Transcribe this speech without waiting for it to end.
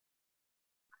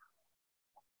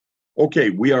Okay,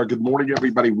 we are. Good morning,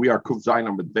 everybody. We are Kuf Zayin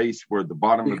on the base. We're at the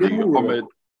bottom of the Amid.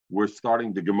 We're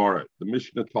starting the Gemara. The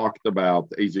Mishnah talked about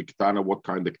Ezi Ketana, what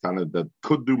kind of Ketana that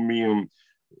could do miyum,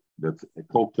 that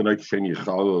called Tanek Shen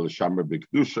Yichal, Shamer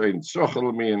B'Kedusha, and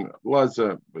Sochel Miyum,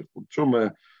 Laza,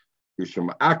 B'Chutuma, Yishem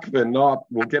Akve, not.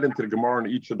 We'll get into the Gemara on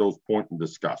each of those points and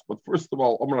discuss. But first of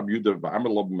all, Amar Abiyudah, V'Amar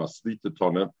Lob Maslita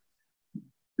Tona,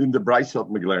 in the Brisa of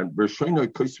Meglan, Bershoinoi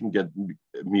Kosim get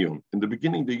miyun. In the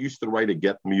beginning, they used to write a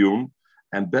get miyun,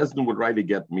 and Bezdin would write a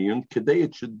get miyun. Today,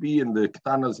 it should be in the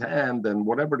Ketana's hand, and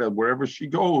wherever she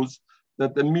goes,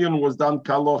 that the miyun was done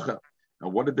kalocha.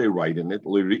 And what did they write in it?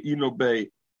 L'ri'ino bei,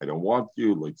 I don't want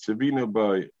you. L'tzivino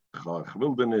bei,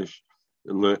 chvildenish,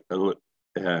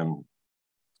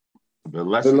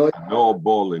 no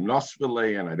bol in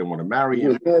Nosvile, and I don't want to marry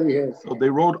him. So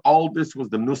they wrote all this was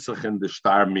the nusach and the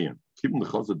shtar miyun.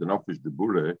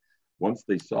 Once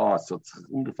they saw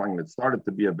it started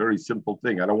to be a very simple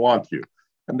thing. I don't want you.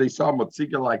 And they saw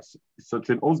Matziga like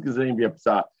such an ausgesehen wie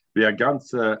a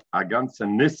ganze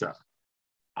Nissach.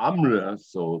 Amra,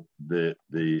 so the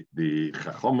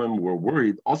Chachomim were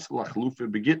worried,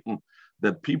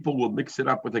 that people will mix it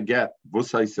up with a get.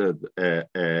 Vusai said,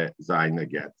 Zayin a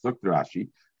get. Zok Rashi,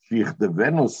 Shich de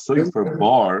Venus Soifer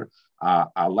Bar,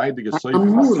 a leidige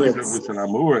Soifer with an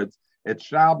Amuret, et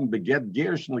Schraben beget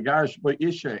Gersh and Garsh by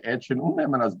Isha, et Shen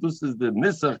Unemen, as this is the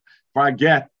Nissach for a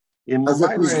get. In the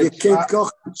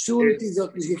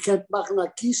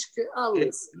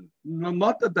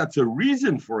not that that's a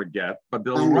reason for a get, but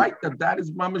they'll write that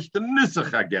is mamish the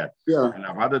nisach a get. Yeah. And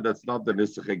Avada, that's not the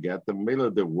nisach a get. The mela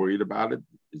they're worried about it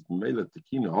is mela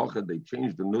tekina hocha. They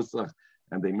changed the nusach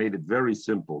and they made it very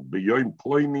simple. Beyoim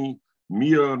ploini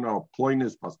mion or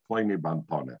ploinis pas ploini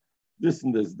banpone. This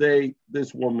and this day,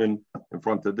 this woman in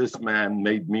front of this man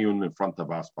made mion in front of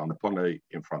us, banpone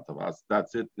in front of us.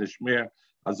 That's it. Nishmer.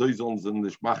 Also sollen sie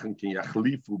nicht machen, can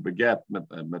yachlifu beget mit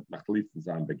machlifu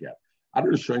sein beget.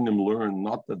 Other Shoinim learn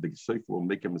not that the Seif will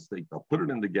make a mistake. They'll put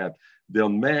it in the get. They'll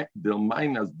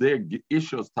mine as their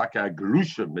issues taka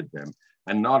grusha with them,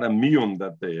 and not a miyun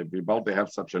that they have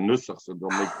such a nusach, so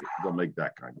they'll make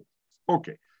that kind of.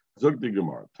 Okay. Zog the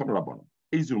Gemara. Ton Rabbanon.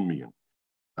 Ezu miyun.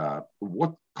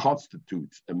 What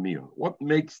constitutes a miyun? What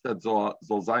makes that zol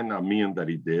zayin a miyun that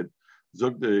he did?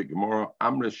 Zog the Gemara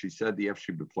Amra, she said the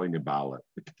Efshi beployne Bala.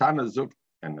 The Ketana Zog,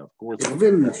 and of course the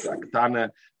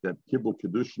Ketana that Kibbul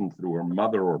Kedushin through her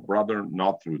mother or brother,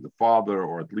 not through the father,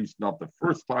 or at least not the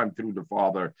first time through the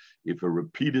father. If a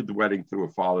repeated wedding through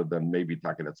a father, then maybe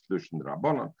Takadat's Kedushin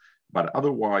Rabbanan. But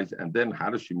otherwise, and then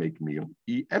how does she make miyum?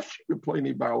 Efshi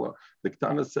beployne Bala. The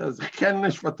Ketana says,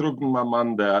 Chenish vatrugen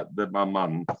maman the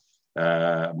maman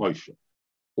Moshe.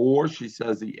 Or she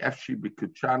says the Efshi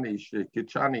b'Kichani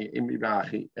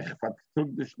imivachi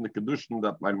the kedushin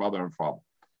that my mother and father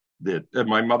did,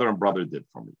 my mother and brother did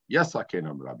for me. Yes, I can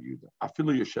Rabbi Yehuda.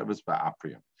 Afilu yesheves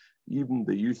ba'apriyam. Even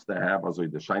they used to have as the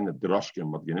shayna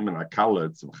droshkim of genim and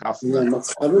akalet and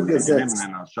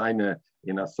chasna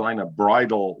in a sign a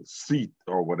bridal seat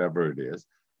or whatever it is,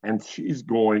 and she's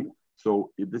going.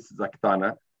 So this is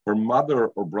aktana. Her mother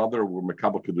or brother were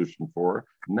Mekabel Kedushin for her.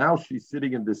 Now she's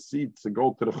sitting in the seat to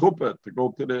go to the chuppah, to go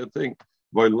to the thing.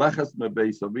 And we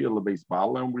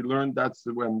learned that's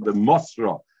when the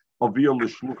Mosra of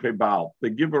L'Shluchei Baal,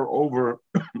 they give her over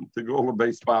to go to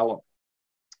Beis Baal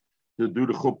to do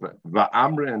the chuppah.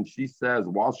 Va'amre, and she says,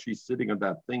 while she's sitting on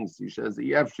that thing, she says,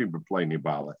 she be playing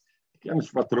Baal.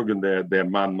 Kenish vatrugen der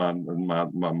man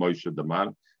Moshe the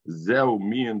man. Zeu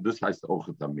mi and this heißt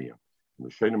Ochet Amir.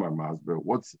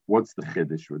 What's the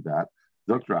chiddush with that?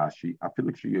 Dr. Rashi, I feel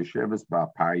like she yesheves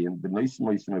ba'payin b'nois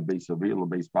moisim be'savil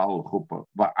be'spal chuppah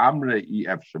va'amre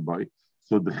ef shaboy.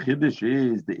 So the chiddush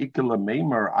is the ikela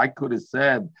meimer. I could have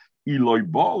said Eloi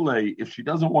bole if she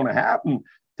doesn't want to happen.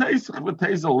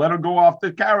 Let her go off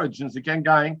the carriage and she can't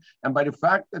going. And by the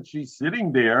fact that she's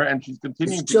sitting there and she's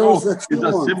continuing to go, is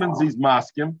a Simmons is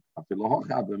masking. I feel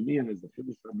like me and is the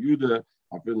chiddush from Yuda.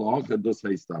 I feel like does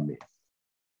say stami.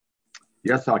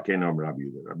 Yes, I can Rabbi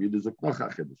Yehuda. Rabbi Yehuda is a knocha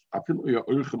chiddush. I feel you're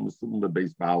urchem muslim the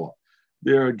beis bala.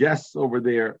 There are guests over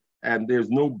there, and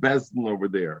there's no bezdin over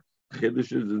there.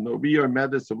 Chiddush is no biyar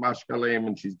medis of mashkalem,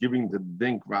 and she's giving the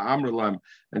dink va'amrlam,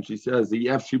 and she says the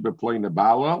efshi beployne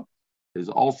bala is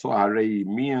also harei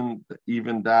mian.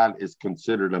 Even that is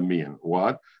considered a mian.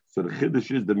 What? So the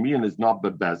chiddush is the mian is not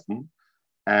the bezdin.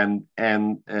 And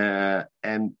the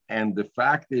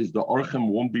fact is the orchem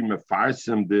won't be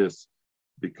mefarsim this,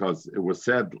 because it was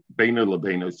said beinu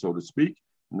lebeinu, so to speak.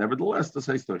 Nevertheless, the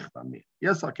says me.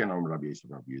 Yes, I can Rabbi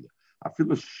Yisrael Rabbi Yehuda. I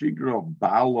feel a shigra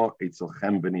bala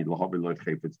etzelchem beni lahaviloi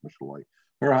chayfetz mishaloi.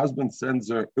 Her husband sends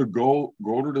her go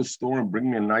to the store and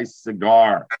bring me a nice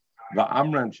cigar.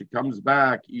 Va'amra, and she comes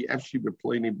back. If she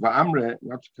beplaining va'amra,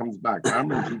 not she comes back.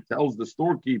 Va'amra, she tells the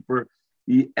storekeeper,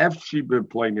 if she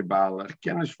beplaining ba'alach,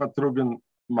 kenish vatrugen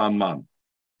man.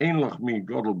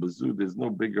 There's no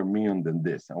bigger meon than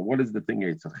this. And what is the thing?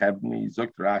 It's a chevni,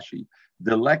 Zokt Rashi.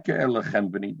 The leke ele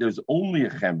chembeni. There's only a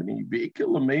chembeni.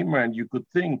 And you could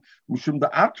think,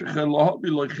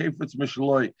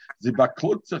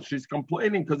 she's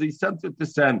complaining because he sent it to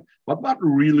send, but not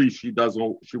really. She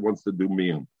doesn't. She wants to do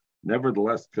meon.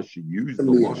 Nevertheless, because she used the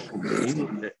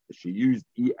lashon, she used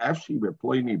if she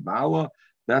bepleni bala.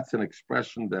 That's an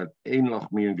expression that ein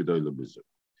lach meon gedoyle bezu.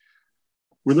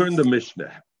 We learned the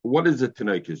Mishnah. What is a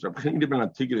Tanoikish?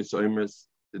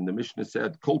 In the Mishnah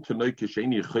said, Kol Tanoikish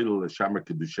any chilul l'shamer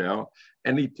kedushel.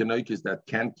 Any Tanoikish that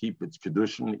can't keep its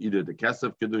kedushin, either the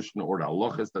kesef kedushin or the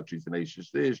halachas that she's an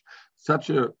eishish.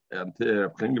 Such a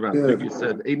Tanoikish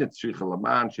said, Ein et tzricha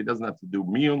laman. She doesn't have to do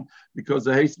miyun because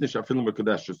the heisnish afilim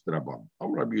v'kodeshes t'rabban.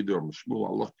 Am Rabbi Yehuda Shmuel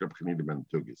Allah Reb Chanina ben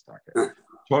Tugis take.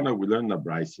 Tana we learn the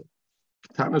brayse.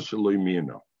 Ketana shaloi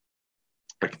miyuna.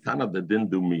 A ketana that didn't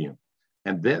do miyun.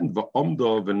 And then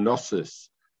v'omdo v'nosis,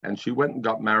 and she went and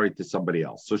got married to somebody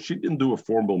else. So she didn't do a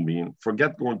formal mean.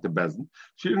 Forget going to Bezdin.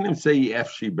 She didn't even say if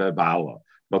she bebala.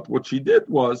 But what she did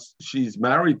was she's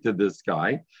married to this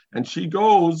guy, and she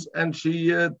goes and she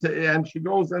goes and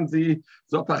she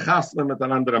zotachasna mit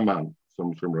an anderer man. So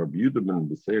Mishum Rabbi Yehuda ben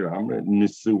Beseira Amre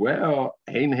nisuel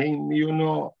hein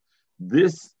miyuno.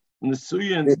 This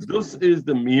nisuyan, this is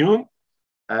the miyun.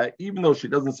 Even though she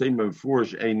doesn't say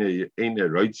Memfurish ain't a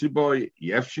Reitzi boy,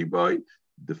 Yefshi boy,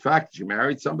 the fact she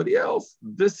married somebody else,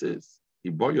 this is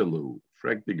Iboyalu,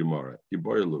 Frek the Gemara,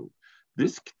 Iboyalu.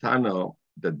 This Ketana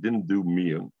that didn't do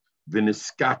Mian,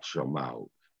 Viniskacha Mao.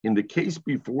 In the case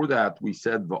before that, we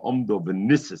said V'omdo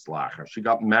Vinisis Lacher. She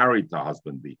got married to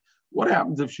husband B. What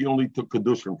happens if she only took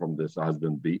Kedushin from this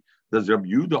husband B? Does Rabbi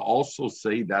Yehuda also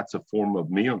say that's a form of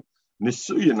Mian?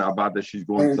 Nisuyin about that she's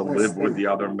going to live with the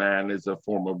other man is a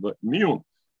form of miyun.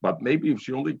 But maybe if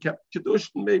she only kept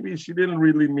Kedushin, maybe she didn't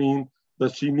really mean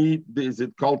that she is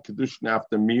it called Kedushin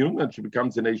after miyun and she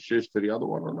becomes an Eishish to the other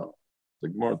one or not? The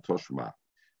Gemara Toshma.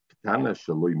 Ketana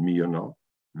shaloi miyuna.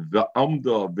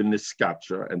 V'amda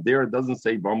v'niskacha. And there it doesn't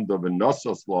say v'amda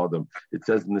v'nosas la'adam. It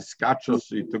says niskacha,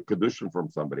 so you took Kedushin from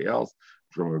somebody else.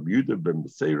 From Rabbi Yehuda ben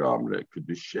Beseira Amre,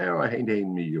 Kedusheh hein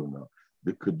miyuna.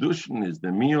 The Kedushin is the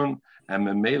Miyun, and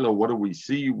Memela, what do we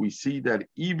see? We see that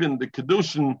even the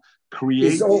Kedushin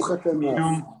creates the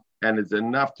Miyun, and it's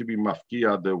enough to be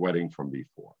mafkia the wedding from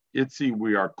before. Itzi,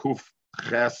 we are Kuf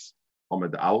Ches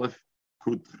Omed Aleph,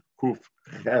 Kuf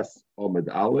Ches Omed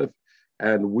Aleph,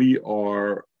 and we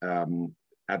are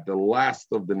at the last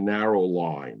of the narrow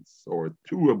lines, or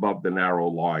two above the narrow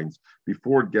lines,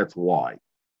 before it gets wide.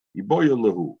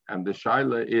 Yiboyalahu, and the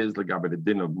Shaila is Lagabe the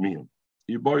din of Miyun.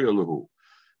 Yiboyalahu.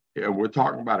 And we're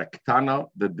talking about a ketana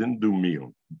that didn't do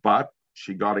miyun, but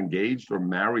she got engaged or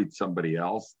married somebody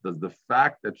else. Does the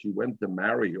fact that she went to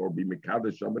marry or be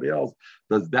mekadesh somebody else,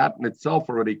 does that in itself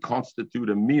already constitute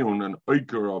a miyun, an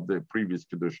oiker of the previous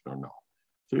kedushin or not?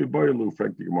 So you boy Lu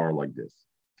Frank the Gemara like this: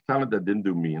 ketana that didn't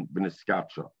do miyun,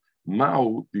 b'niskacha.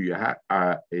 Mao do you have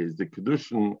is the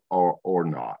kedushin or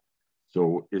not?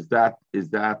 So is that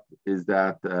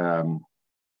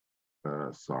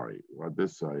sorry, what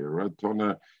this I read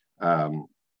Tona.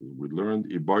 We learned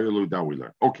Iboyalu, now we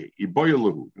learned. Okay,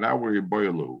 Iboyalu. Now we're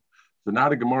Iboyalu. So now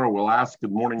the Gemara will ask,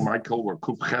 good morning, Michael. We're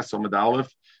Kuf Ches Amud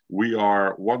Aleph. We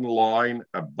are one line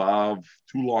above,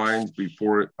 2 lines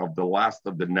before of the last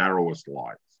of the narrowest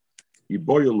lines.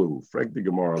 Iboyalu, Frank the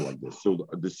Gemara like this. So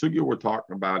the sugya we're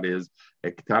talking about is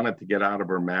a ketana to get out of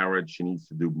her marriage, she needs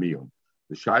to do miyun.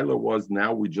 The shaila was,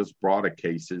 now we just brought a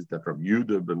cases that Rabbi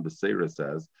Yehuda ben Beseira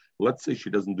says, let's say she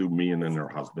doesn't do miyun and her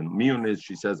husband. Miyun is,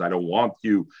 she says, I don't want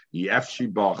you, yef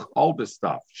all this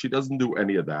stuff. She doesn't do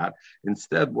any of that.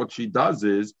 Instead, what she does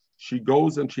is, she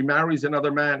goes and she marries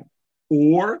another man,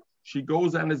 or she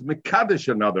goes and is mekadesh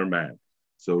another man.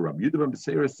 So Rabbi Yehuda ben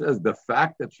Beseira says, the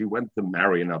fact that she went to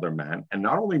marry another man, and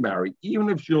not only marry, even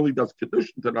if she only does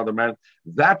kedushin to another man,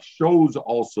 that shows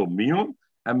also miyun.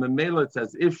 And Memela, it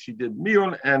says if she did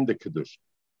miyun and the kedushin.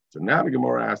 So now the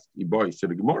Gemara asks Iboy. So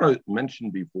the Gemara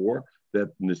mentioned before that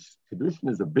kedushin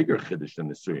is a bigger chiddush than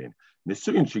nisuyin.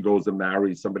 Nisuyin, she goes and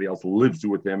marries somebody else, lives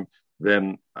with him.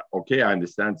 Then okay, I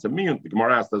understand. So miyun. The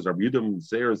Gemara asks, does Rabbi Yehuda ben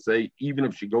Beseira say even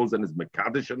if she goes and is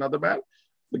mekadesh another man?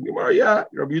 The Gemara, yeah.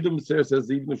 Rabbi Yehuda ben Beseira says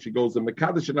even if she goes and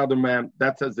mekadesh another man,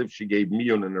 that's as if she gave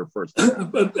miyun in her first.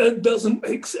 But that doesn't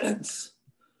make sense.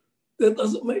 That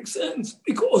doesn't make sense,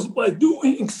 because by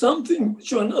doing something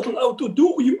which you are not allowed to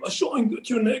do, you are showing that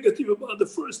you're negative about the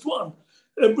first one.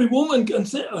 Every woman can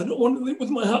say, I don't want to live with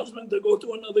my husband to go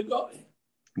to another guy.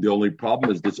 The only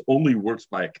problem is this only works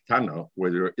by a ketana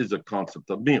where there is a concept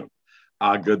of miyun.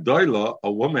 A gedola,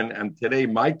 a woman, and today,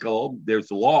 Michael,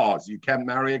 there's laws. You can't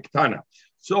marry a ketana.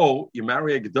 So you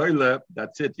marry a gedola,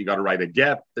 that's it. You got to write a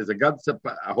get. There's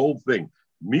a whole thing.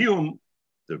 Miyun,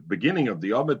 the beginning of the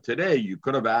Yom today, you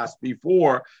could have asked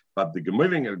before, but the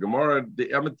Gemara, the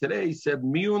Yom today said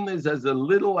Miyun is as a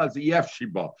little as a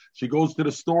Yefshiba. She goes to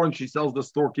the store and she tells the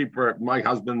storekeeper, my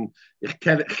husband, that's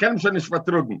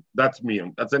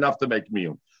Miyun. That's enough to make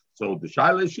Miyun. So the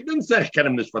Shaila, she didn't say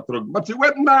but she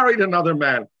went and married another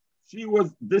man. She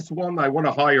was this one, I want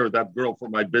to hire that girl for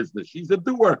my business. She's a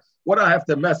doer. What do I have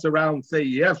to mess around and say,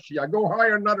 yes, I go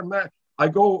hire another man. I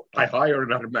hire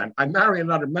another man. I marry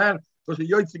another man. So she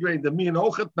yoytzigrei the me and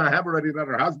ochet. I have already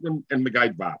another husband and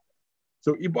megayt vat.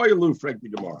 So iboyalu frank the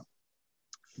Gemara.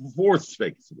 Four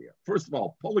fakes here. First of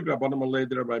all, polygrabbanim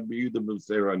aleder Rabbi Yehuda ben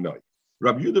Beseira noy.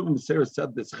 Rabbi Yehuda ben Beseira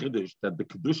said this chiddush that the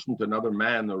kedushin to another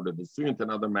man or the nisuyin to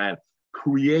another man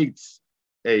creates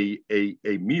a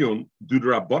miyun. Do the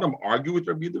Rabbanim argue with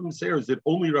Rabbi Yehuda ben Beseira? Is it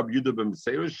only Rabbi Yehuda ben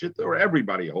Beseira's shit or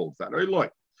everybody holds that? Or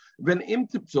look. If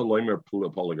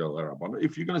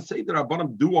you're going to say that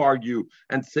Rabbanim do argue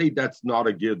and say that's not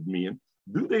a good mean,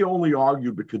 do they only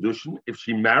argue b'kedushin if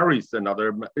she marries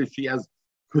another? If she has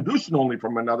kedushin only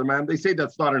from another man, they say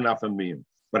that's not enough of mean.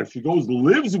 But if she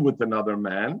lives with another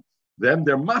man, then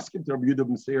they're masking to Rabbi Yehuda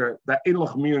ben Beseira that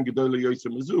einlach miyan gedol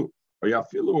yoyser mazu.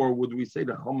 Or would we say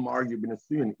the Chum argue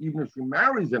b'nesuyin even if she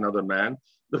marries another man,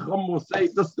 the Chum will say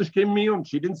das nicht kein miyun.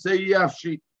 She didn't say yes.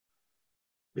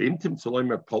 And if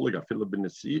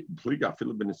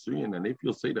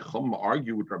you'll say the Chum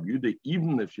argue with Rabbi Yehuda,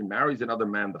 even if she marries another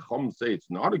man, the Chum say it's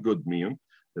not a good miyun,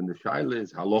 then the shaila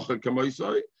is halacha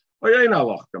k'moisoi or ain't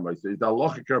halacha k'moisoi. Is the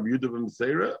halacha Rabbi Yehuda ben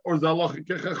Beseira or is the halacha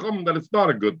k'chacham that it's not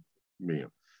a good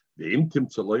miyun? The imtim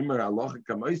tzaloimer halacha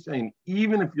k'moisoi. And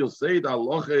even if you'll say the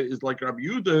halacha is like Rabbi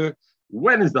Yehuda,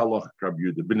 when is the halacha Rabbi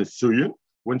Yehuda? B'nesuyin,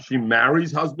 when she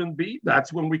marries husband B,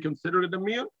 that's when we consider it a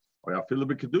miyun. Or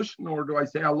do I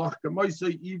say Allah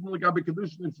Kamaisa even like Abba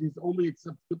Kedushin if she's only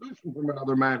accepts Kedushin from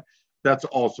another man? That's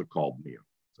also called Miyah.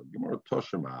 So Gemara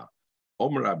Toshima,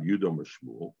 Omer Rabbi Yehuda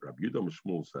Mishmul. Rabbi Yehuda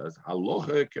Mishmul says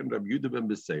Halacha can Rabbi Yehuda ben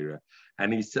Beseira,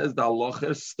 and he says the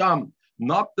halacha is stam,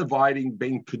 not dividing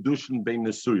bein Kedushin bein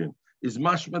Nesuyin. Is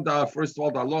mashma da first of all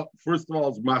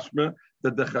is mashma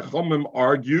that the Chachamim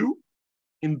argue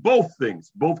in both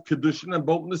things, both Kedushin and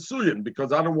both Nesuyin,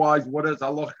 because otherwise, what is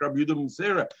Allah Rabbi Yehuda ben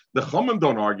Beseira? The Chachamim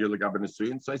don't argue like Rabbi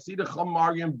Nesuyin, so I see the Chachamim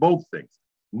arguing both things.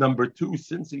 Number two,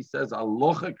 since he says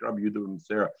Allah Rabbi Yehuda ben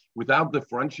Beseira without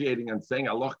differentiating and saying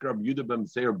Allah Rabbi Yehuda ben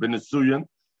Beseira ben Nesuyin,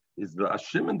 is the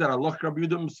Hashimin that Allah Rabbi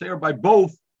Yehuda ben Beseira by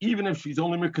both, even if she's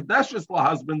only Mekadeshes la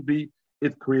husband be,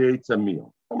 it creates a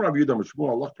meal. Rabbi Yehuda Mishmul,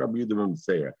 Allah Rabbi Yehuda ben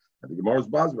Beseira. And the Gemara's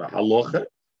Bazra, halacha,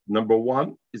 number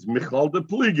one, is Michal de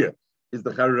Pliga, is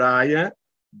the Charaya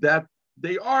that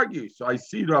they argue. So I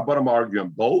see the Rabbanim arguing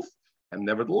both, and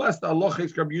nevertheless, the halacha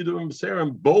is Rabbi Yehuda ben Beseira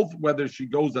in both, whether she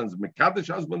goes as Mekadesh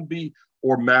husband B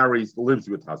or marries, lives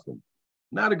with husband.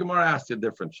 Now the Gemara asks a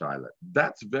different shaila.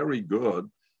 That's very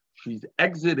good. She's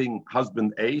exiting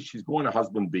husband A, she's going to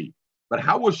husband B. But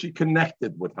how was she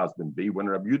connected with husband B when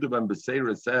Rabbi Yehuda ben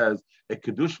Beseira says a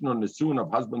kedushin or nesuin of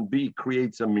husband B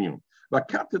creates a miyun?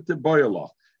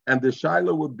 And the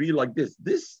shaila would be like this: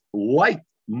 this light,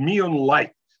 miyun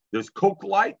light. There's coke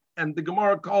light, and the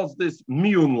Gemara calls this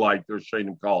miyun light or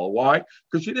sheinim kal. Why?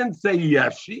 Because she didn't say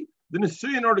yefshi, the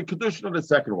nesuin or the kedushin or the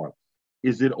second one.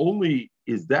 Is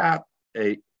that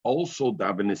also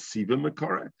davenesiva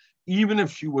mekara? Even if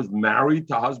she was married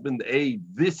to husband A,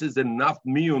 this is enough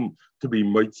miyun to be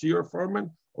mitzier for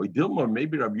him. Or Dilma,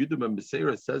 maybe Rabbi Yehuda ben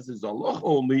Beseira says is Allah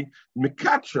only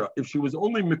mikatra. If she was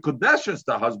only mikodeshes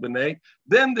to husband A,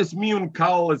 then this miyun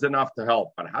kal is enough to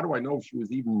help. But how do I know if she was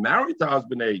even married to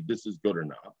husband A, this is good or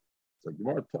not? So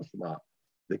Gemara Toshma,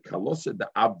 the kalosa the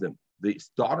abdin, the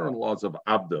daughter-in-laws of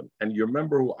Abdon. And you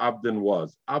remember who Abdon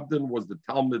was. Abdon was the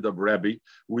Talmud of Rebbe.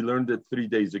 We learned it 3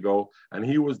 days ago. And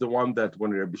he was the one that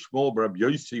when Rabbi Shmuel Bar Rabbi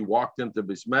Yossi walked into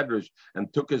Bismedrash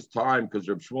and took his time, because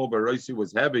Rabbi Shmuel Bar Yossi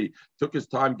was heavy, took his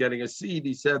time getting a seat,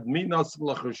 he said, Minas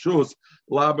l'chashus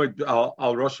al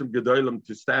Roshim Gedolim,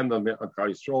 to stand on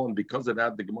Yisrael. And because of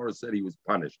that, the Gemara said he was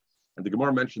punished. And the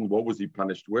Gemara mentioned what was he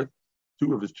punished with?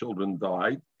 2 of his children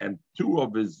died, and 2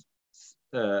 of his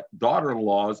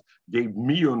daughter-in-laws gave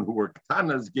miyun, who were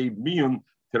ktanas, gave miyun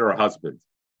to their husbands.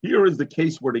 Here is the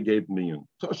case where they gave miyun.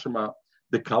 Toshma,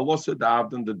 the kalosa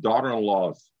Abdon, the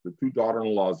daughter-in-laws, the 2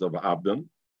 daughter-in-laws of Abdon,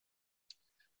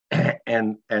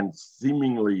 and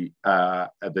seemingly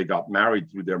they got married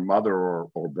through their mother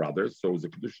or brothers, so it was a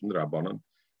Kedushin Rabbanon.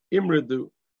 Imridu,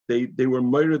 they were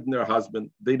married in their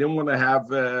husband. They didn't want to have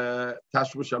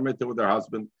Tashvush Amita with their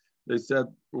husband. They said,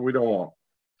 we don't want.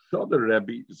 So the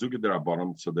Rebbe, Zugid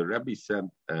Rabbanon, so the Rebbe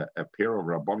sent a pair of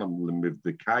Rabbanon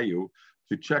Lemivdikayu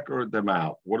to check them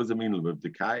out. What does it mean,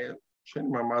 Lemivdikayu?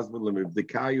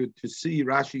 To see,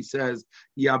 Rashi says,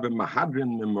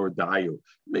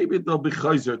 maybe they'll be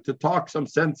chayzer, to talk some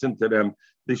sense into them.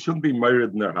 They shouldn't be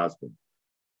married in their husband.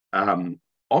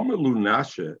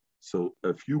 So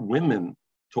a few women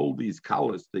told these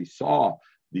kalas, they saw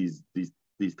these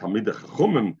Talmidei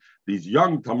Chachumim, these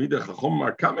young Talmidei Chachumim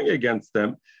are coming against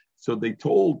them. So they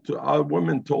our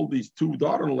women told these two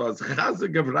daughter-in-laws,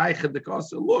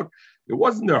 look, it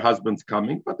wasn't their husbands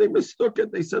coming, but they mistook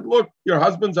it. They said, look, your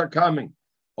husbands are coming.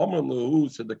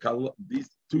 So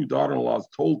these two daughter-in-laws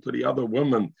told to the other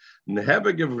woman, let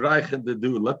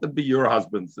them be your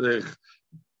husbands.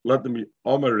 Let them be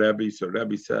Omer Rebbe. So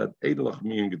Rebbe said, there's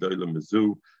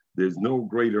no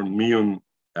greater miyun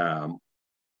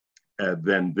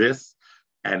than this.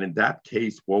 And in that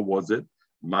case, what was it?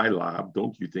 My lab,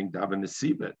 don't you think, Davin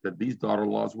Nesibet, that these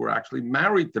daughter-in-laws were actually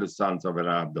married to the sons of an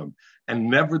Adam?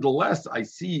 And nevertheless, I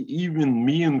see even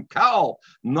Miyun Kal,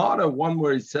 not a one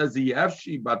where he says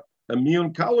Efshi, but a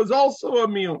Miyun Kal is also a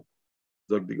Miyun.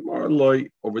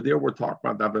 Over there, we're talking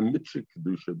about Davin Mitchik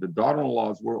Kedusha. The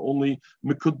daughter-in-laws were only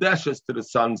Mikudeshes to the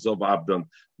sons of Abdon.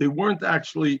 They weren't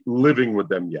actually living with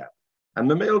them yet. And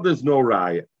the male, there's no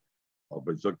riot.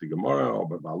 But Zok the Gemara,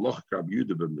 but Maloch Krab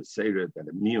Yudah b'Meseret, that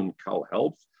a Miyun Kal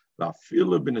helps.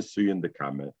 Va'afila b'Nesuyin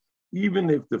dekame. Even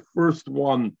if the first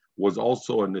one was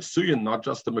also a Nesuyin, not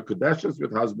just a Mekudeshes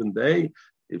with husband A,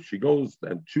 if she goes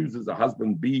and chooses a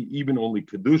husband B, even only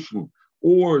Kedushin,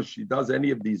 or she does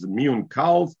any of these Miyun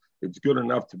Kals, it's good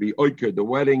enough to be Oiker the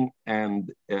wedding,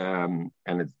 and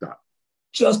it's done.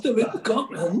 Just a little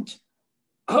comment.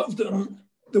 Avdon,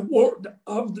 the word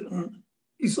Avdon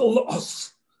is a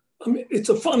loss. I mean, it's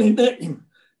a funny name.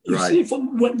 You see,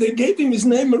 from when they gave him his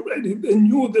name already, they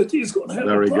knew that he's going to have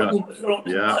a problem later on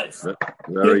in life.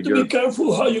 You have to be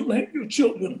careful how you name your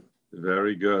children.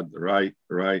 Very good. Right.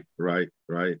 Yeah,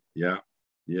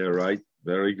 right.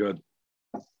 Very good.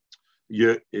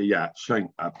 Yeah, Shane,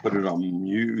 I put it on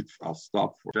mute. I'll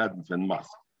stop for Shadden and Musk.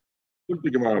 Look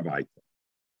the Gemara weiter.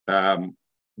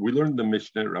 We learned the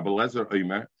Mishnah, Rabbi Lezer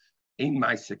Omer, Ein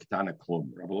Maisek Tana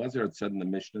Klum. Rabbi Lezer had said in the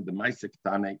Mishnah, the Maisek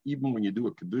Tana, even when you do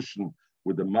a Kedushin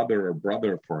with a mother or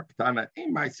brother for a Ketana,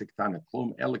 Ein Maisek Tana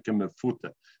Klum, Elikim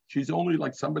Mefuta. She's only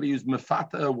like somebody who's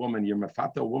Mefata a woman. You're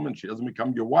Mefata a woman, she doesn't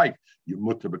become your wife. You're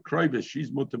Mutter Bekroivis,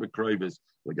 she's Mutter Bekroivis.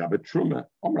 Legabe Truma,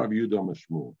 Rav Yehuda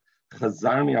Meshmul.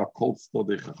 Chazarni al Kol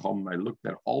Stodei Chacham. I looked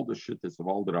at all the shittas of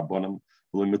all the Rabbanim.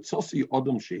 V'lemitzosi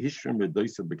Odom Shehishrim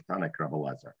V'doisa B'Ketana Rabbi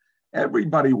Lezer.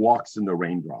 Everybody walks in the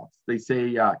raindrops. They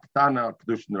say, Ketana,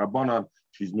 Kedushin Rabbanan,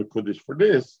 she's Mekudish for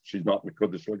this, she's not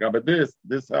Mekudish Legabe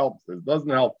this helps, this doesn't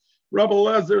help. Rabbi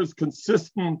Lezer is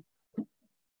consistent.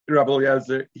 Rabbi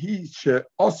Lezer,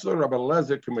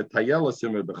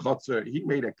 he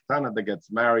made a Ketana that gets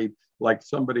married, like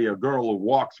somebody, a girl who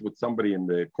walks with somebody in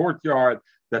the courtyard,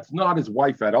 that's not his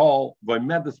wife at all,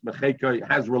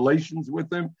 has relations with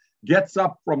him, gets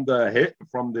up from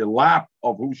the lap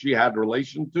of who she had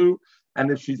relation to, and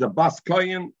if she's a Bas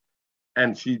Kohen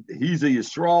and he's a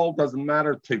Yisrael, doesn't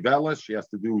matter. Tevela, she has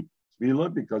to do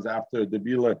Tvila because after the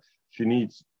Tvila she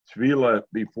needs Tvila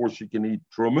before she can eat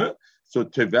Truma. So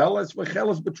Tevela is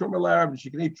Vachelas b'Truma l'Arab,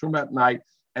 she can eat Truma at night.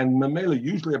 And Mamela,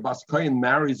 usually a Bas Kohen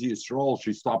marries a Yisrael,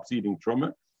 she stops eating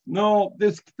Truma. No,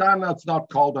 this Ketana, it's not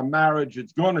called a marriage,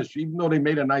 it's Gonish. Even though they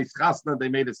made a nice chasna, they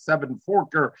made a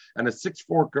 7-forker and a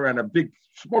 6-forker and a big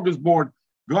smorgasbord.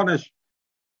 Gonish.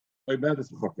 So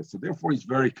therefore, he's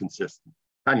very consistent.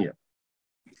 Tanya.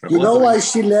 You know why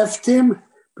she left him?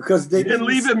 Because they didn't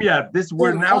leave him yet.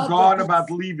 We're now gone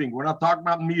about leaving. We're not talking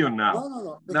about Mio now.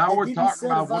 No. Now we're talking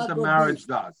about what the marriage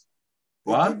does.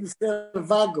 What?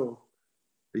 Vago.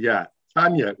 Yeah.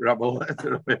 Tanya, Rabbi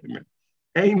Lezer.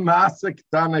 Ein Masek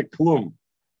Tane Klum.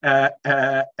 Ein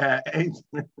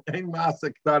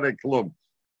Masek Tane Klum.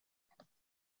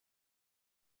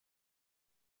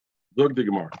 Zog the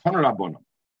Gemara. Tana Rabbanan.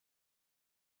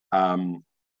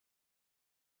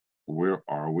 Where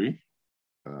are we?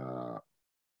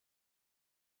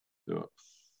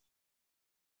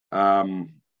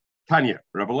 Tanya,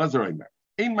 Rabbi Lezer Omer.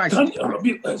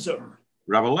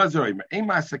 Rabbi Lezer Omer. Ein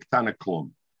Masek Tane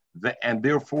Klum. And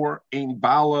therefore, Ein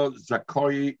Bala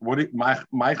Zakoi. What it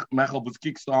Michael was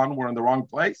kicked on? We're in the wrong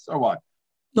place, or what?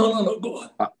 No, go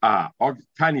on.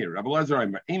 Tanya, Rabbi Lezer,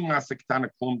 I'm in Masaktana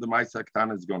Klum, the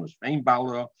Masaktana is going to Spain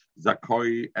Bala,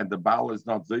 Zakoi, and the Bala is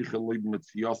not Zeicha, Lib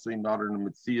Mitziosi, not in the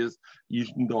Mitzias.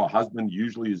 Even though a husband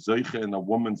usually is Zeicha in a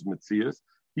woman's Mitzias,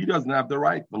 he doesn't have the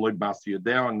right. Veloy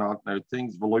Basiyadeo, not no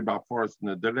things, Veloy Baforest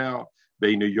Nadereo,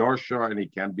 Beina Yorsha, and he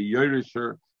can't be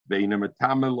Yerisher, Beina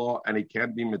Metamelo, and he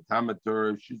can't be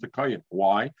Metamater if she's a Kohen.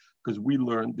 Why? Because we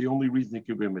learned the only reason he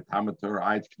could be a metamater,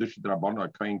 Ayat Kedusha D'Rabbanan, a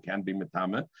kohen can be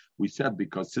metamet. We said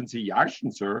because since he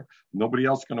yarshins her, nobody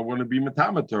else is going to want to be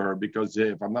metameter because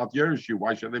if I'm not yarsh you,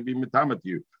 why should I be metamet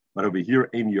you? But over here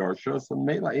in yarsha, so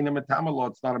mela in a metamelot,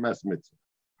 it's not a mess mitzvah.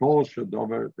 Kol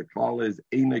shadover, the call is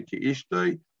eina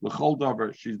keishtoi l'chol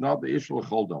dover. She's not the ish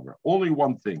l'chol dover. Only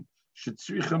one thing,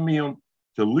 shetzricha miyun.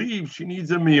 To leave, she needs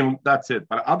a miyun. That's it.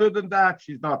 But other than that,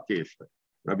 she's not keishtoi.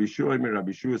 Rabbi Shua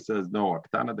says no. A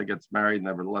ktana that gets married,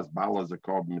 nevertheless, bala is a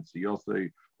korb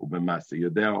mitziyosei ubemasa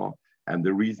yodeo, and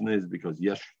the reason is because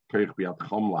yesh koich biat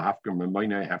chom lahafker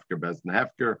memayne hefker bezn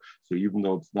hefker. So even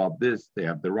though it's not this, they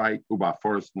have the right uba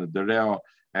forest nedereo,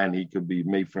 and he could be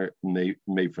made for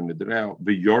nedereo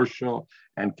v'yorsha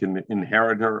and can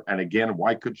inherit her. And again,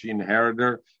 why could she inherit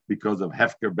her? Because of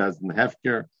hefker bezn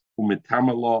hefker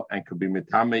umitamelo, and could be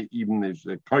mitame even if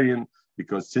a kohen.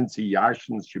 Because since he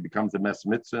yarshins, she becomes a mes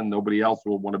mitzvah, and nobody else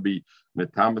will want to be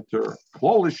metameter.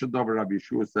 Klolish dover, Rabbi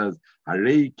Yeshua says,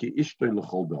 harei ki ishtoi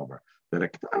l'chol dover. That a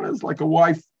ktana is like a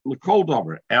wife l'chol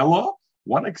dover. Ella,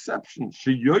 one exception,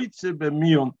 she yoytze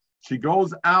b'miyun, she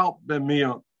goes out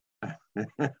b'miyun.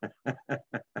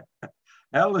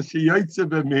 Ella, she yoytze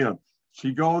b'miyun,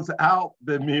 she goes out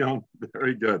b'miyun.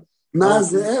 Very good. מה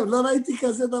זה? לא ראיתי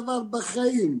כזה דבר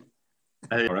בחיים.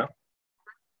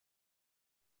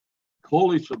 So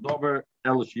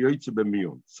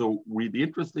the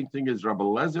interesting thing is Rabbi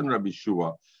Lezer and Rabbi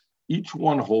Shua, each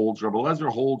one holds, Rabbi Lezer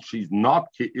holds she's not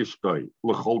ki-ishtoi,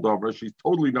 l'chol davar, she's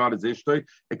totally not his ishtoi,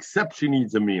 except she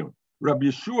needs a miyun. Rabbi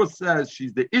Yeshua says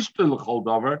she's the ishtoi l'chol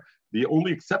davar, the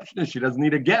only exception is she doesn't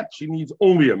need a get, she needs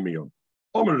only a miyun.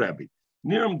 Omer Rabbi.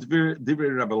 Niram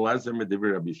divir Rabbi Lezer me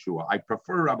divir Rabbi Shua. I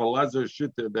prefer Rabbi Lezer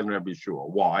shitter than Rabbi Shua.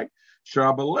 Why?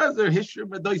 Rabbi Lezer hishir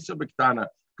medoisa b'ktana.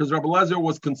 Because Rabbi Lezer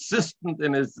was consistent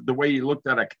in the way he looked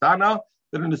at a ktana,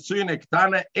 that in the suyin a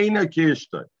ktana ain't a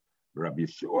kishta. Rabbi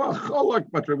Yeshua cholak,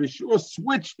 but Rabbi Yeshua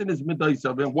switched in his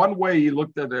midaisav. In one way he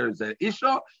looked at her as an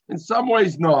isha, in some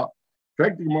ways not.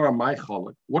 Correct the Gemara, my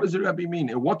cholak. What does the Rabbi mean?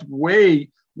 In what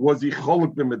way was he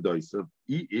cholak the midaisav?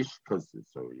 He ish, because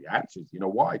so he answers. You know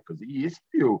why? Because he ish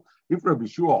you. If Rabbi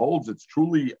Yeshua holds it's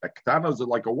truly a ktana is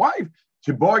like a wife,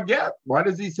 Chibar get. Why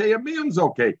does he say a miyun's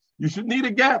okay? You should need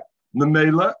a get.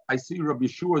 Memela, I see Rabbi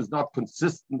Yeshua is not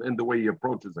consistent in the way he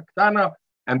approaches a ktana,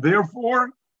 and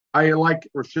therefore I like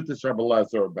Roshitis Rabbi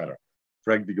Lezer better.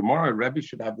 Frag the Gemara, Rabbi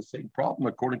should have the same problem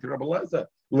according to Rabbi Lezer.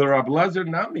 Rabbi Lezer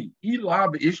nami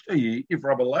ilab ishtai. If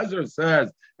Rabbi Lezer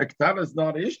says a ktana is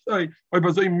not ishtai,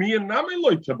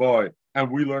 and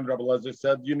we learned Rabbi Lezer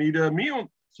said you need a miyun.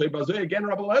 So again,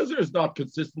 Rabbi Lezer is not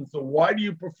consistent. So why do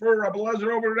you prefer Rabbi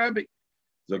Lezer over Rabbi?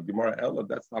 So Gemara Ella,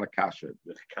 that's not a kasha.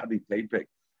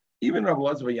 Even Rabbi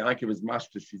Lezer Yankov is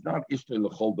mashta. She's not ishtay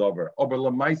l'chol dover. Ober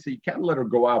l'maisa, you can't let her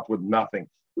go out with nothing.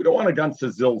 We don't want to gun to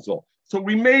zilzal. So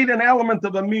we made an element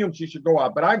of a miyun she should go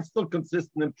out. But I'm still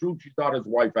consistent and true. She's not his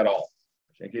wife at all.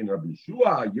 Shekin Rabbi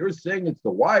Shua, you're saying it's the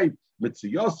wife.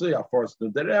 Mitziyose, afars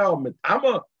nederel,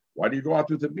 mitama. Why do you go out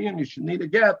with a miyun? You should need a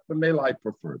get. But mele I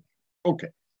prefer that. Okay.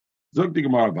 Zog the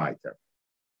Gemara weiter.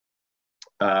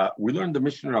 We learned the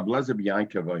mission of Rabbi Lezer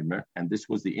Yankov, and this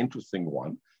was the interesting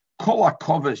one.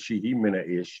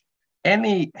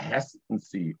 Any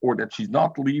hesitancy or that she's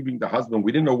not leaving the husband,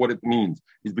 we didn't know what it means,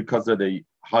 is because of the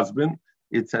husband.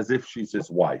 It's as if she's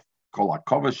his wife.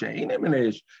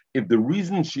 If the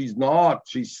reason she's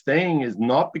staying is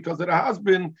not because of the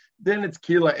husband, then it's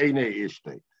kila eine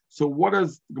ishte. So what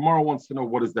does Gemara wants to know?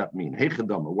 What does that mean? Hey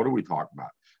Chadama, what are we talking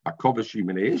about? A kovashi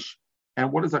minish,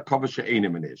 and what is a kovashi eine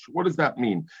minish? What does that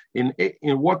mean? In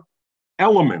what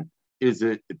element is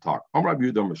it talk?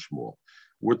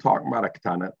 We're talking about a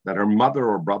ktana that her mother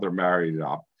or brother married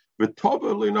up.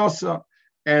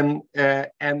 And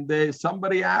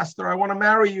somebody asked her, I want to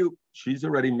marry you. She's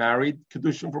already married,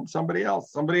 kedushin from somebody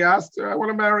else. Somebody asked her, I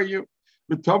want to marry you.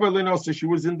 She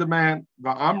was in demand.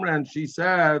 And she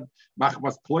said, I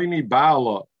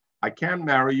can't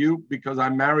marry you because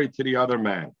I'm married to the other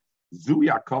man.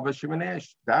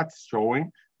 That's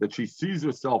showing that she sees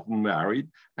herself married,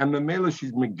 and Memela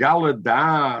she's megala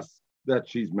das that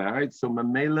she's married. So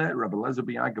Memela, Rabbi Lezer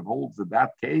Yankov holds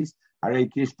that case, harei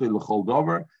kishtei l'chol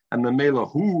dover, and Memela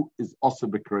who is also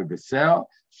bekroivesel,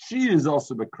 she is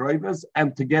also bekroives,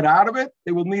 and to get out of it,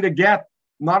 they will need a get.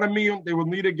 not a miyun. They will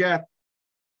need a get.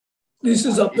 This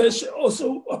is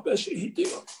also a peshe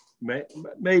hidio.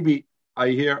 Maybe I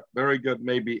hear very good.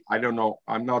 Maybe I don't know.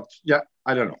 I'm not. Yeah,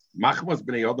 I don't know. Machmas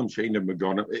b'nei adam she'enim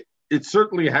megonim. It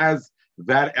certainly has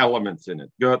that elements in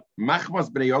it. Good. Machmas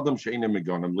b'nei adam she'enim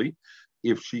megonim li.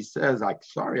 If she says, "I'm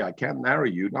sorry, I can't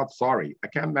marry you," not sorry, I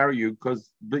can't marry you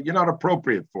because you're not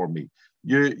appropriate for me.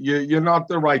 You're not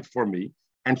the right for me.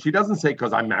 And she doesn't say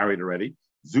because I'm married already.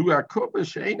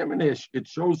 It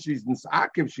shows she's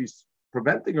nisakiv. She's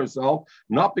preventing herself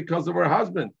not because of her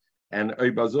husband. And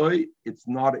oibazoi, it's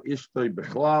not ishtoi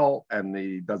bechlal, and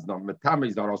he does not metame.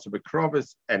 He's not also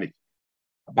bekrovis. Anything.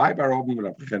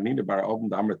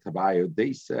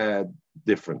 They said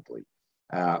differently.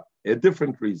 A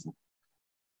different reason.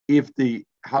 If the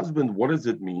husband, what does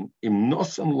it mean? Im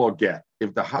nosan lo get.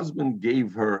 If the husband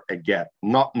gave her a get,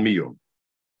 not miyun.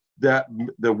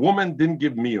 The woman didn't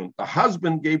give miyun. The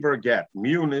husband gave her a get.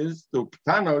 Miyun is the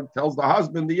Ketana tells the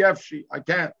husband the yefshi. I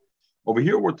can't. Over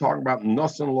here we're talking about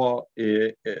nosan lo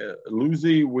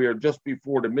luzi. We're just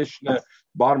before the Mishnah,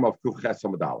 bottom of Kuches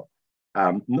Amadala.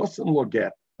 Nosan lo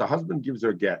get. The husband gives her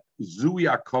a get. Zui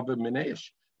akove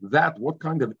minesh. That, what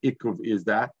kind of ikuv is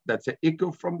that? That's an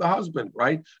ikuv from the husband,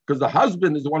 right? Because the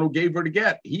husband is the one who gave her the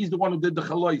get. He's the one who did the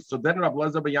chalois. So then Rav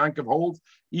Lezer ben Yankov holds,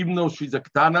 even though she's a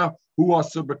ktana, who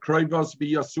asur bekroivos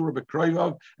be asur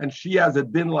bekroivov, and she has a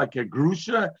din like a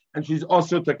grusha, and she's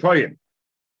also tekoyin.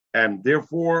 And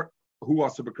therefore, who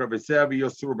asur bekroivos be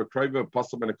asur bekroivov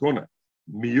pasal benakuna.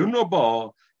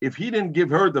 Miyunoba, if he didn't give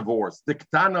her divorce, the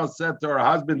Ketana said to her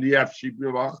husband,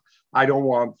 I don't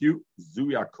want you.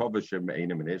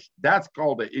 That's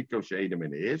called the Ikov She'edim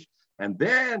Inish. And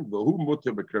then,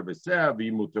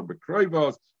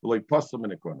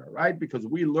 right? Because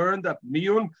we learned that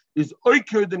Miyun is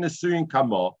Oiker the Nesuyin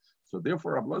Kama. So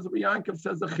therefore, Rav Lezer ben Yankov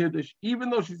says the Chiddush, even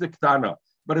though she's a Ketana,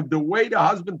 but if the way the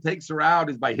husband takes her out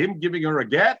is by him giving her a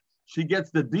get, she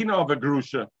gets the dina of a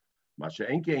grusha. Masha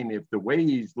Enkein, if the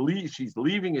way she's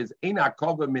leaving is Eina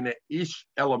Kova Mina Ish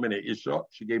Elamina Isha,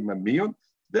 she gave him a miyun,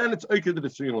 then it's Oiker the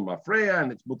Nesuyin Mafreya,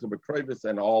 and it's Mutar B'Kroivus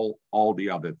and all the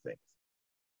other things.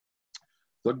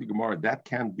 So the Gemara, that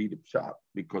can't be the pshat,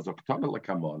 because Oktana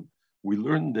Lakamon, we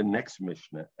learn the next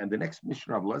Mishnah, and the next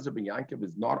Mishnah of Lezer ben Yankov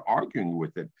is not arguing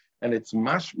with it, and it's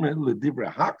Mashmeh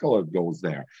L'Divrei Hakol goes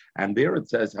there, and there it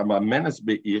says Hamamenes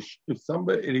Be'ish. If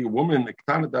somebody, a woman,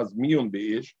 Oktana does miyun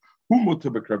be'ish, who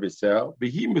mutar b'krovisel,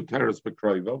 v'hi muteres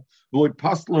b'kroivel, v'loy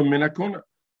paslo minakuna,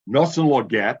 nosen lo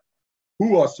get,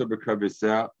 who also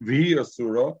b'krovisel, v'hi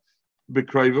asura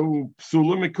b'kroivel,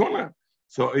 psula mikuna.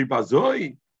 So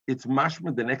ibazoi, it's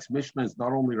mashma. The next Mishnah is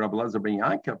not only Rav Lezer ben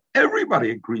Yankov. Everybody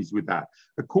agrees with that.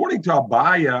 According to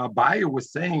Abaya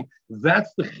was saying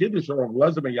that's the chiddush of Rav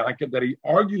Lezer ben Yankov, that he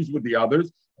argues with the others.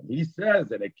 And he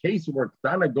says in a case where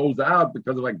Ktana goes out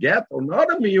because of a get or not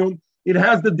a miyun, it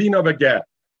has the din of a get.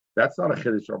 That's not a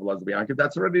chiddush of Rav Lezer ben Yankov.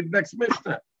 That's already the next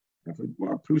Mishnah. And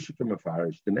for Prushik and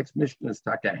Mefarish, the next Mishnah is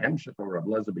Taka Hemshech of Rav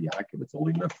Lezer ben Yankov. It's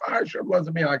only Mefarish of Rav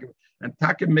Lezer ben Yankov. And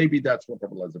Taka, maybe that's what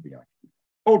Rav Lezer ben Yankov.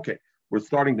 Okay. We're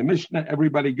starting the Mishnah.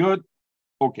 Everybody good?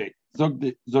 Okay. Zog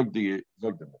the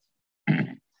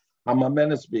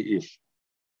Hamamenes be'ish.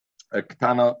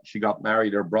 Ktana, she got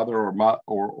married. Her brother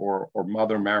or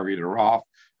mother married her off.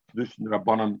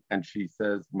 And she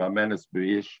says, Mamenes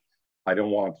be'ish. I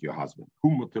don't want your husband.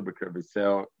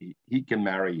 He can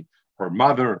marry her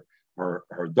mother,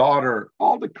 her daughter,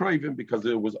 all the craven, because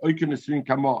it was Oikenesuin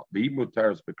Kama, the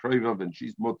Mutar is Bekroivav, and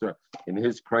she's Mutar in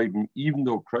his craven, even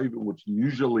though craven, which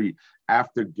usually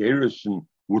after Gerishin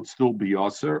would still be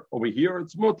Aser, over here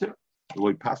it's Mutar.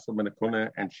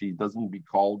 And she doesn't be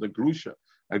called a Grusha.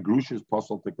 A Grusha is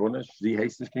Pasal Tekona, she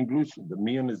hates this Grusha. The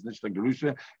Mian is nicht a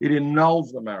Grusha, it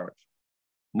annuls the marriage.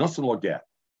 Nothing like that.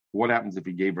 What happens if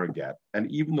he gave her a get? And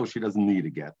even though she doesn't need a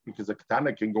get, because a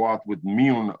Ketana can go out with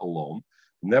Mian alone,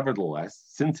 nevertheless,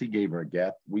 since he gave her a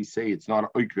get, we say it's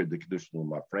not Oiker the Kedushin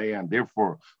Mafreya, and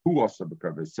therefore, who also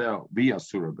Bekravesel, via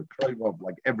Surah Bekroivov,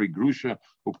 like every Grusha,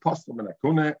 who postal in a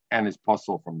kuna and is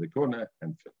postal from the kuna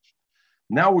and finished.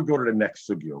 Now we go to the next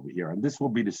sugi over here, and this will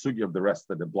be the sugi of the rest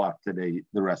of the block today,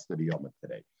 the rest of the Yom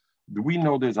today. Do we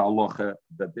know there's halacha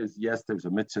that there's a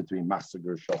mitzvah to be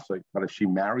masager shasoi, but if she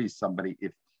marries somebody,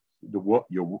 if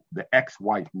the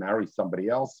ex-wife marries somebody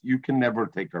else, you can never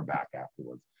take her back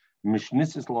afterwards.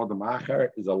 Mishnisis lo demacher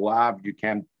is allowed. You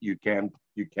can't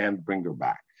bring her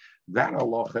back. That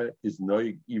halacha is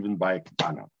no even by a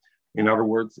ketana. In other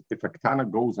words, if a ketana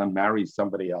goes and marries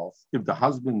somebody else, if the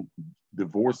husband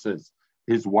divorces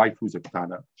his wife who's a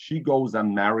ketana, she goes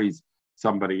and marries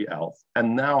somebody else,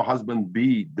 and now husband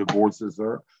B divorces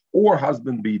her, or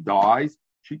husband B dies,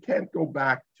 she can't go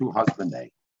back to husband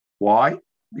A. Why?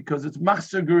 because it's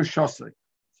machzor gerusosei.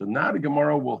 So now the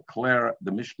Gemara will clear,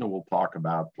 the Mishnah will talk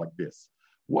about like this.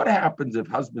 What happens if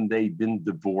husband A didn't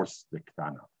divorce the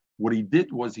Ketana? What he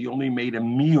did was he only made a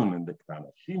miyun in the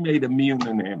Ketana. She made a miyun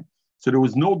in him. So there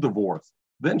was no divorce.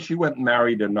 Then she went and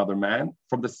married another man.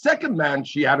 From the second man,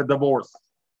 she had a divorce.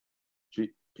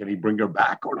 Can he bring her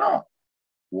back or not?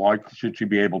 Why should she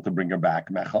be able to bring her back,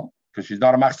 Mechel? Because she's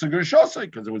not a machzor gerusosei,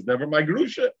 because it was never my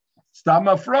grusha. Stam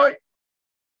afroi.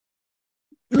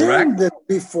 Correct?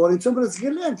 Before, it's somebody's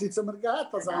gelernt, it's somebody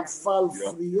gehabt, als ein Fall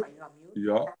früher.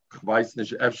 Ja, ich weiß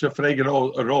nicht. Ich habe frage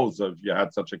Rose, if you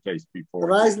had such a case before. Ich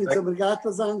weiß nicht, somebody gehabt,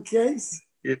 als ein Case.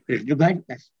 Ich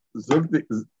denke, Zog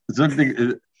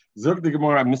the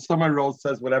Gemara, Mr. Rose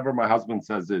says whatever my husband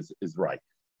says is right.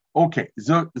 Okay,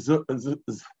 Zog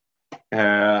the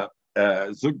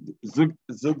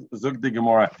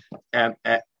Gemara and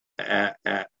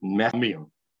Mehmion.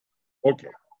 Okay,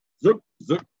 Zog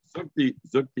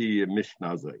the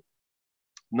Mishnah Zay.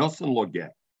 Nosen lo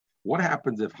get. What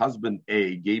happens if husband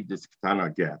A gave this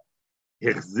Ketana get,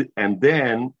 and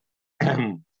then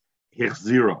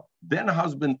Hichzira? Then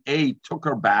husband A took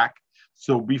her back.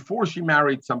 So before she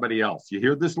married somebody else, you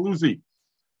hear this, Lucy?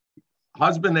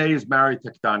 Husband A is married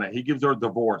to Ketana. He gives her a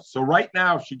divorce. So right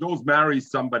now, she goes marries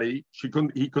somebody. He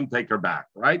couldn't take her back,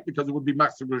 right? Because it would be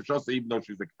machzor gerusosei even though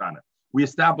she's a Ketana. We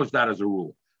established that as a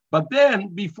rule. But then,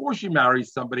 before she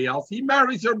marries somebody else, he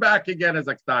marries her back again as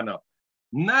a Ketana.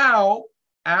 Now,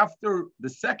 after the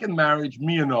second marriage,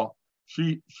 Miyano,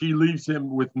 she leaves him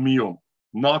with Miyum,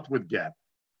 not with Get.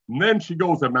 And then she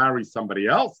goes and marries somebody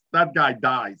else. That guy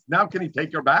dies. Now, can he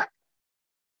take her back?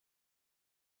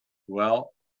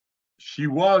 Well, she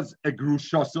was a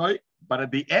gerusosei, but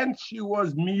at the end, she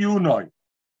was Miyunoi.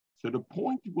 So the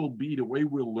point will be the way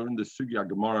we'll learn the Sugya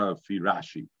Gemara of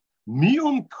Rashi.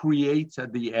 Miyun creates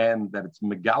at the end that it's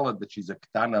Megala, that she's a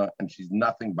Ketana and she's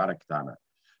nothing but a Ketana.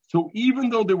 So even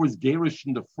though there was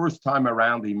Gerushin the first time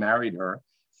around he married her,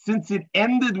 since it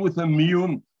ended with a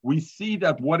Miyun, we see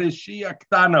that what is she? A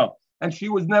Ketana. And she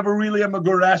was never really a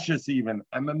Megorashes even.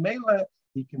 And Mamela,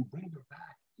 he can bring her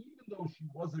back, even though she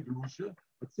was a Gerusha.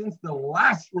 But since the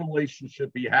last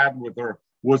relationship he had with her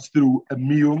was through a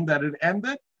Miyun that it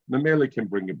ended, Mamela can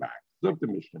bring it back. Look the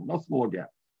Mishnah, no small gap.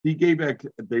 He gave the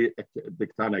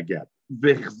Ketana get.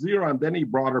 And then he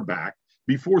brought her back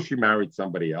before she married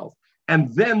somebody else.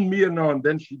 And then Miyano, and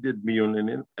then she did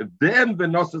Miyunin. And then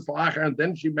Venosis Lacha, and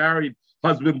then she married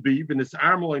husband B, Venis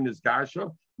Armel in his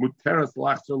Gasha, Muteras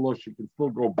Lachsolo, she can still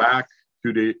go back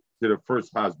to the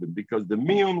first husband because the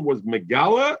Miyun was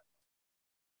Megala,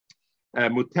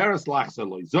 Muteras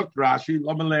Lachsolo. Zok Rashi,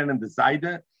 Lomelen and the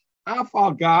Zaida,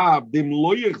 Afal Gab, Dim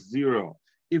Loyach Zero.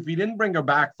 If he didn't bring her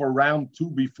back for round 2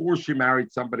 before she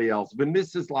married somebody else,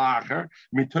 Venis Lacher,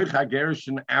 Mitocha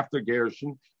Gershon after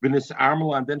Gershon, Venis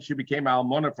Armel, and then she became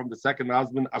Almona from the second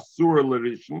husband, Asura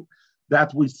Larishan.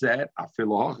 That we said,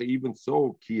 even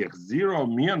so, zero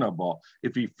mianaba.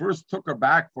 If he first took her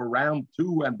back for round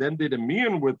 2 and then did a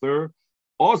mian with her,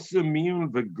 also mian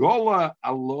vegola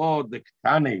Allah the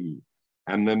ktani,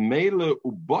 and the mele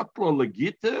ubotlo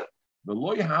legita, the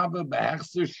loy have a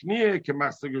behechser shnia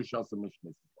kemachzor gerusosei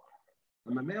mishnis.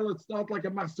 And the mele, it's not like a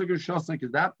machzor gerusosei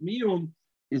because that mian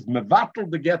is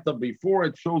mevatel the geta before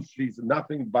it shows she's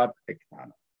nothing but a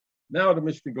ktana. Now the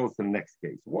Mishnah goes to the next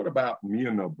case. What about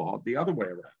Miyun Abad? The other way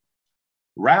around.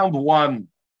 Round 1,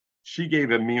 she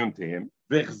gave a Miyun to him.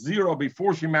 Vechzira,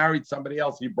 before she married somebody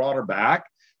else, he brought her back.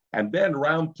 And then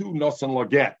round 2, Nosan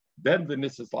Loget. Then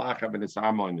Venisas Lacha,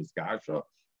 Venisamo in his Gasha.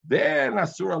 Then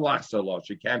Asura Lachsalo.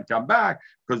 She can't come back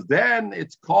because then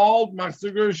it's called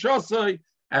machzor gerusosei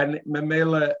and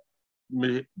Memela,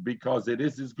 because it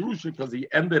is his Grusha, because he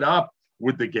ended up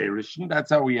with the Gerushin. That's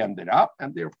how he ended up.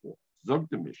 And therefore, Zog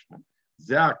the Mishnah,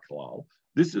 Zaklal.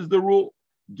 This is the rule.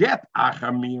 Get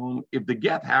acha miyun. If the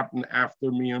get happened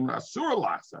after miyun, asur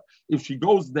lachsa. If she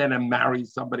goes then and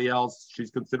marries somebody else,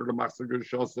 she's considered a machzor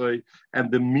gerusosei,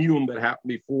 and the miyun that happened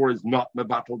before is not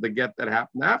mevatel the get that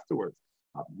happened afterwards.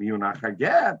 Miyun acha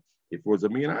get. If it was a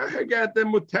miyun acha get,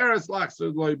 then muteres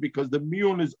lachsa because the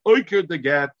miyun is oiker the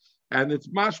get, and it's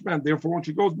mashman. Therefore, when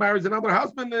she goes marries another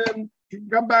husband, then she can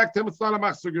come back to him. It's not a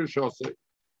machzor gerusosei,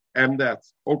 and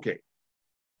that's okay.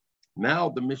 Now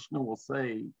the Mishnah will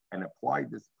say and apply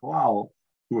this klal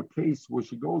to a case where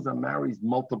she goes and marries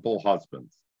multiple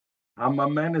husbands.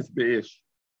 Hamamenes beish.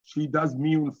 She does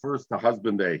miyun first to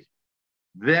husband A,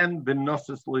 then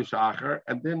v'nosis lishacher,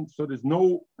 and then so there's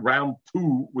no round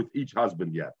 2 with each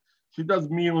husband yet. She does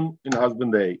miyun in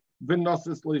husband A,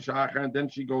 v'nosis lishacher, and then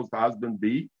she goes to husband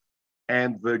B,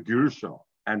 and the gersha,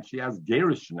 and she has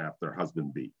gerushin after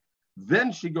husband B.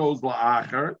 Then she goes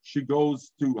la'acher. She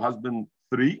goes to husband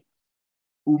 3,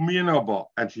 uminaba,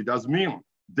 and she does miyun.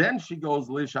 Then she goes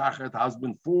lishachet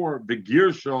husband 4,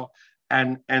 begirsha,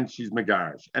 and she's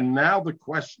megarish. And now the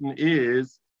question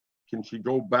is, can she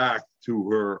go back to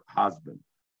her husband?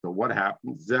 So what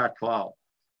happens? Ze'aklal.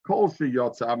 Kol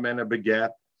sheyotza mena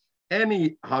beget.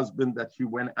 Any husband that she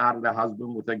went out of the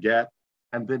husband with a get,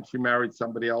 and then she married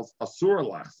somebody else, asur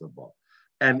lachsaba.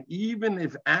 And even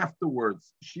if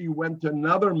afterwards she went to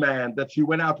another man that she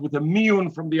went out with a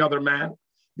miyun from the other man,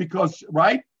 because,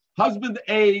 right? Husband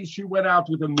A, she went out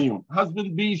with a miyun.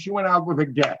 Husband B, she went out with a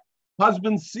get.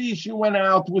 Husband C, she went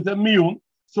out with a miyun.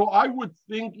 So I would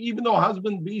think, even though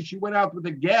husband B, she went out with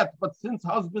a get, but since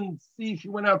husband C, she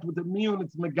went out with a miyun,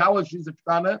 it's megala, she's a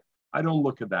ktana, I don't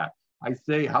look at that. I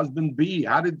say, husband B,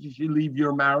 how did she leave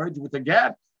your marriage with a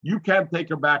get? You can't take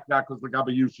her back now because the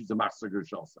gabayu, she's a machsager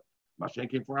shalsa. Mashen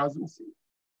came for husband C.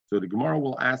 So the Gemara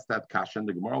will ask that kashan.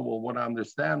 The Gemara will want to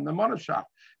understand the monashach.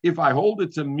 If I hold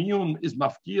it's a miyun is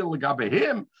mafkia legabe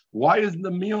him, why isn't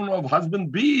the miyun of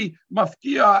husband B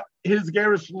mafkia his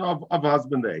gerishon of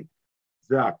husband A?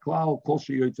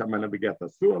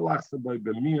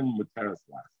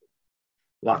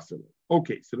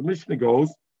 Okay, so the Mishnah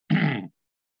goes to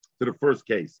the first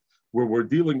case where we're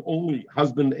dealing only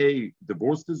husband A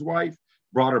divorced his wife,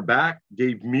 brought her back,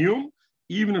 gave miyun.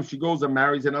 Even if she goes and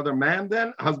marries another man,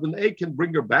 then husband A can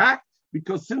bring her back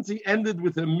because since he ended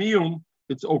with a miyun,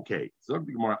 it's okay. So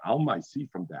the Gemara Alma see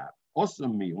from that also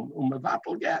miyun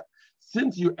umevatel get.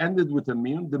 Since you ended with a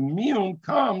miyun, the miyun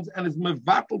comes and is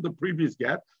mevatel the previous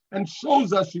get and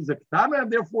shows us she's a ktana,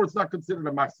 and therefore it's not considered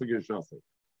a machzir shosei.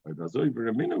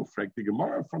 The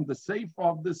Gemara from the seif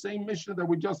of the same Mishnah that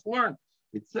we just learned.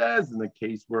 It says in the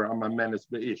case where I'm a menace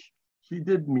be'ish, she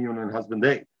did miyun and husband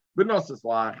A, benosas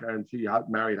lacher, and she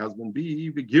married husband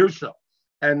B, begirsha,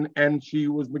 and she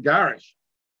was megarish.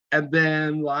 And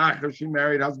then lacher she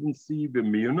married husband C,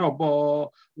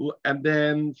 b'miyunobo, and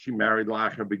then she married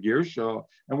lacher begirsha.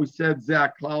 And we said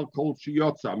ze'aklal kol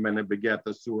shiyotza mena beget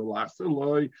asur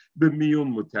lachseloi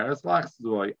b'miyun muteres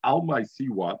lachseloi. Alma, see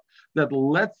what? That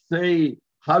let's say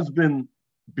husband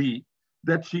B,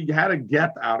 that she had a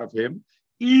get out of him,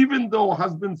 even though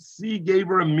husband C gave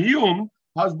her a miyun,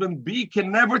 husband B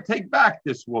can never take back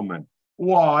this woman.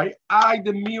 Why?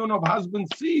 The miyun of husband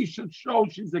C should show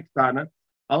she's a ktana.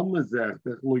 So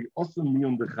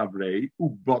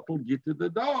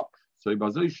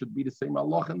it should be the same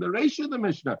Allah and the Reisha of the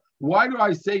Mishnah. Why do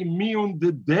I say miyun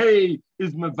the day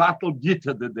is mevatel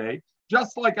gita the day?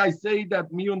 Just like I say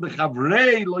that miyun the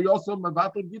chavrei lo yosem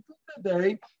mevatel gita the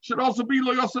day should also be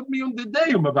lo yosem miyun the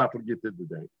day mevatel gita the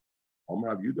day.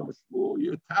 Omar Avyuda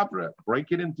Mashmul, Tavra,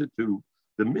 break it into two.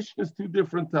 The Mishnah is two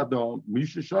different Tadon.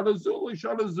 Misha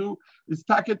Shadazu is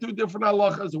taka two different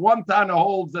halachas. One Tana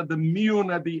holds that the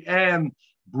miyun at the end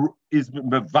is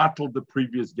mevatel the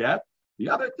previous get. The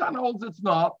other Tana holds it's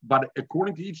not. But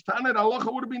according to each Tana, the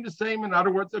halacha would have been the same. In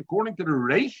other words, according to the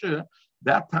Reisha,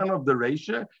 that Tana of the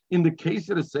Reisha, in the case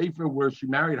of the Sefer where she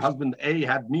married husband A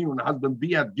had miyun, husband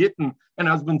B had gittin, and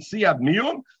husband C had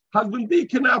miyun, husband B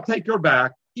can now take her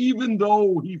back, even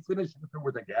though he finished with her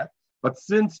with a get. But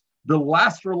since the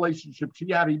last relationship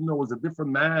she had, even though it was a different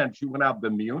man, she went out the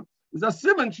miyun, is a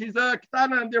simon, she's a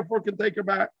ktana, and therefore can take her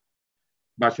back.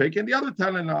 Mashayk and the other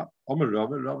Tana not. Omer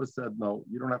Rava said, no,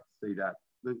 you don't have to say that.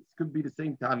 This could be the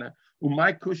same Tana.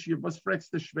 Umay kush, you must frex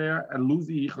the shver, and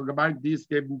Luzi, Chogabayk, these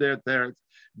gave them their teretz.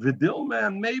 Vidil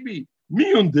man, maybe.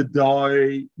 Miyun the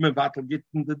day, mevatel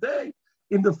gittin the day.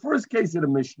 In the first case of the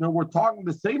Mishnah, we're talking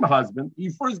the same husband. He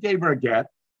first gave her a get.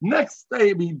 Next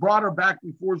day, he brought her back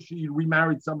before she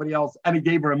remarried somebody else, and he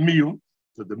gave her a miyun.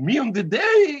 So the miyun the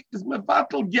day is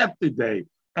mevatel get the day.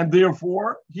 And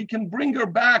therefore, he can bring her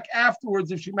back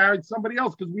afterwards if she married somebody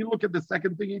else, because we look at the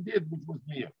second thing he did, which was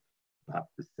miyun. But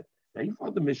the same for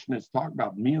the Mishnah is talking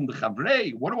about miyun the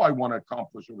chavrei. What do I want to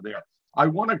accomplish over there? I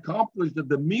want to accomplish that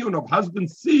the miyun of husband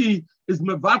C is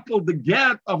mevatel the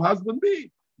get of husband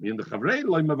B. Miyun the chavrei,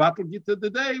 like mevatel get to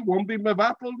the day, won't be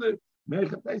mevatel the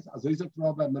Mechatez. So he's a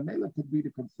trouble, and the Mela could be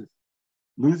the consistent.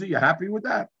 Luzi, you happy with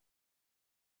that?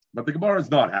 But the Gemara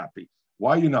is not happy.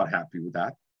 Why are you not happy with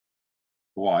that?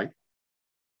 Why?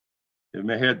 You're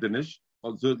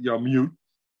mute.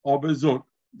 Aber so,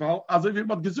 weil, also wie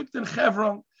man gesagt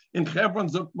in Hebron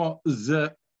sagt man, ze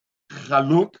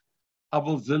chaluk,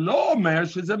 aber ze lo omer,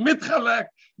 she's a mitchalek.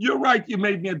 You're right, you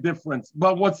made me a difference.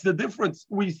 But what's the difference?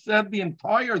 We said the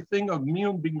entire thing of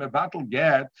miyun being mevatel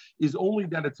get is only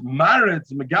that it's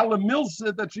maritz, megala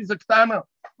milsa, that she's a ktana.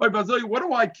 What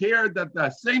do I care that the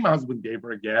same husband gave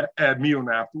her a get,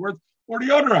 miyun afterwards, or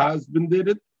the other husband did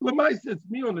it? Lemaisa, it's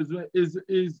miyun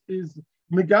is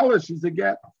Megala, she's a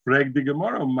get. Frag the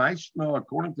Gemara, Maishna,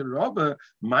 according to Rabba,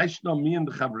 Maishna, me and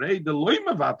the Chavrei, the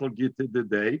Loimavatal get to the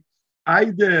day.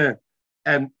 And the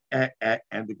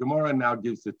Gemara now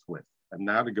gives a twist. And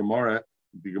now the Gemara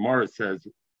says,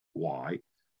 why?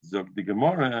 So the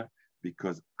Gemara,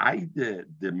 because the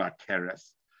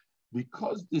Makeres,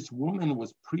 because this woman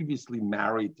was previously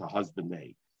married to husband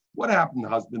A. What happened to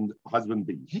husband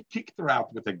B? He kicked her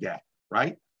out with a get,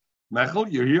 right?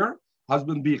 Mechel, you're here?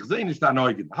 Husband B,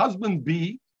 husband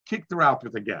B kicked her out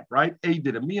with a get, right? A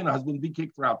did it. Me and husband B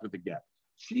kicked her out with a get.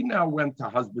 She now went to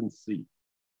husband C.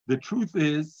 The truth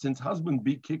is, since husband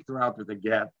B kicked her out with a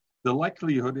get, the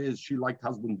likelihood is she liked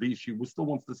husband B. She still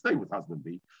wants to stay with husband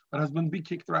B, but husband B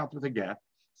kicked her out with a get.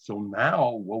 So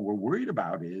now what we're worried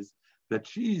about is that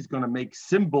she's going to make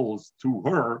symbols to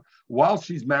her while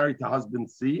she's married to husband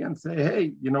C and say,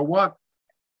 hey, you know what?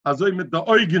 Also mit der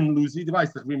Eugen, Lucy, du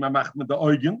weißt doch, wie man macht mit der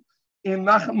Eugen. In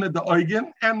Nachem mit der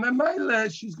Eugen, and then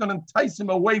she's going to entice him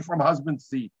away from husband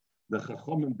C. The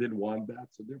Chachomim didn't want that,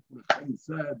 so therefore the Chachomim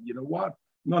said, you know what?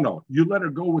 No, you let her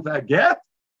go with that get.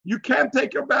 You can't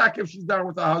take her back if she's down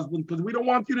with her husband, because we don't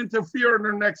want you to interfere in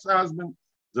her next husband.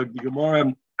 So the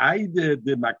Gemara, I did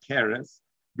the Makeres,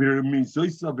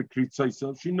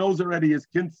 she knows already his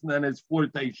kinson and his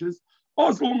flirtatious.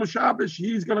 Also, Mashabish,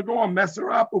 he's going to go and mess her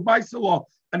up,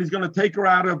 and he's going to take her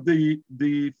out of the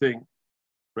thing.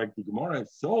 The Gemara.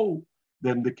 So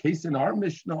then the case in our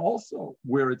Mishnah also,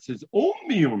 where it says, oh,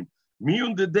 miyun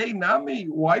the day nami.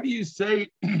 Why do you say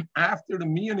after the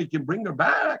miyun he can bring her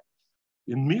back?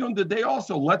 In miyun the day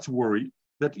also, let's worry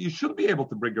that you shouldn't be able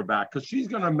to bring her back because she's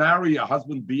going to marry a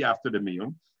husband B after the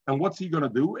miyun. And what's he going to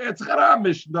do? It's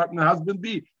haramish, husband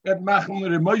B, and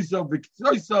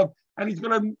he's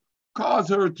going to cause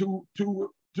her to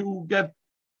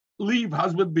leave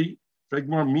husband B.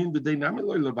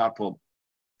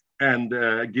 And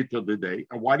get to the day.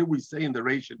 And why do we say in the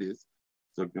ratio this?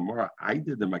 So Gemara, I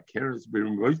did the Makeres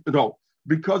no,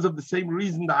 because of the same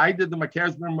reason that I did the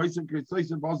Makeres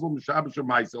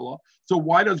So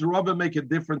why does Rabba make a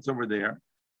difference over there?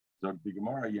 So the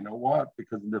Gemara, you know what?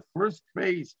 Because in the first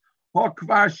case, in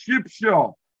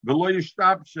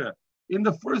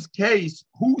the first case,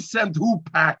 who sent who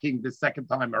packing the second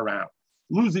time around?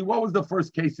 Lucy, what was the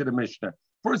first case of the Mishnah?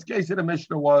 First case of the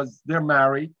Mishnah was they're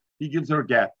married. He gives her a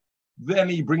get. Then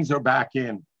he brings her back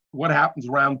in. What happens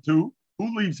round two?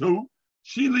 Who leaves who?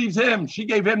 She leaves him. She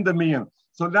gave him the meal.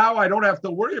 So now I don't have to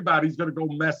worry about he's going to go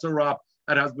mess her up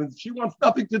at husband. She wants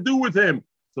nothing to do with him.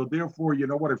 So therefore, you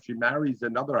know what? If she marries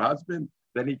another husband,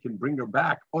 then he can bring her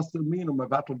back. Also,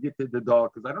 get to the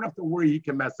dog because I don't have to worry he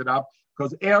can mess it up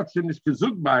because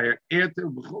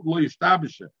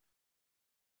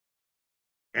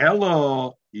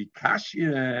Elo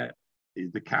ikashia.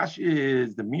 The kasha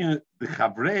is the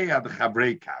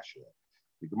chavrei kasha.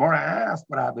 The Gemara asked,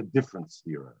 but I have a difference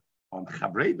here on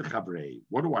chavrei the chavrei.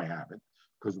 What do I have it?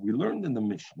 Because we learned in the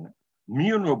Mishnah,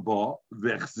 miyun oba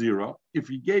vechzira. If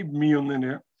he gave miyun in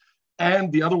there,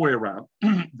 and the other way around,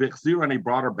 vechzira, and he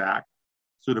brought her back.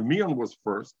 So the miyun was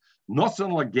first.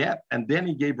 Nosan laget, and then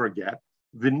he gave her a get.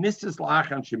 V'nisis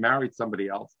lachan, she married somebody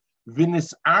else.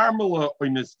 V'nis armela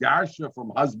oinis garsha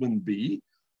from husband B.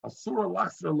 Asura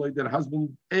lachser that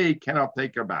husband A cannot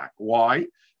take her back. Why?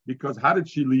 Because how did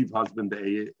she leave husband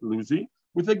A, Lucy?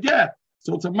 With a get.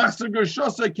 So it's a master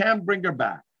gershosa, can't bring her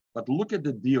back. But look at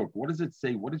the deal. What does it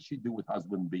say? What did she do with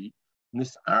husband B?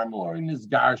 Nis armel or nis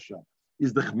garsha.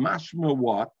 Is the chmashma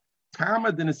what?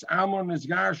 Tamad in nis armel or nis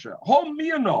garsha. Ho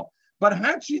miyano. But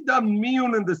had she done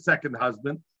miyun in the second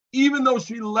husband, even though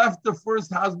she left the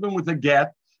first husband with a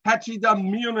get, had she done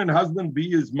miyun and husband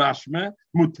B is mashme,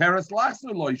 muteres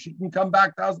lachserloi, she can come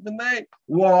back to husband A.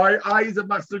 Why? I is a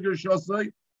master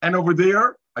gershosai. And over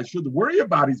there, I should worry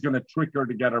about he's going to trick her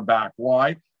to get her back.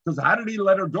 Why? Because how did he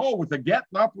let her go? With a get,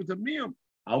 not with a miyun.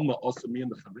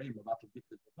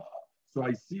 So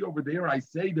I see over there, I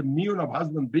say the miyun of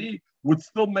husband B would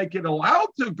still make it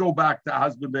allowed to go back to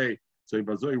husband A. So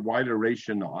why the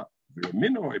ratio not?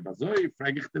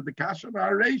 The kasha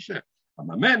ratio.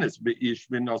 Amamenes beish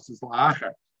v'nosis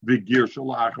la'acher v'gir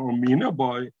shalacher mina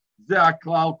boy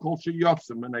ze'aklal kol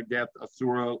sheyofsim and I get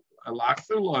asura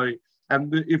lachser loy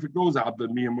and if it goes out the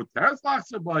miyam muteres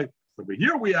lachser boy. So over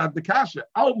here we have the kasha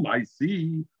al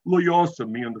ma'isi lo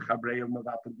yosem miyam the chabrei of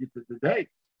the day.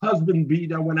 Husband B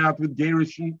that went out with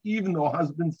gerushin, even though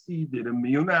husband C did a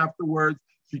miyam afterwards,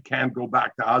 she can't go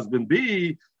back to husband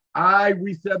B.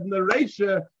 We said in the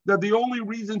Reisha that the only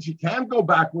reason she can't go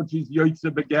back when she's Yoitze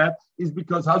Beget is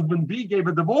because husband B gave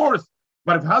a divorce.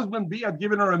 But if husband B had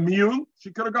given her a miyun,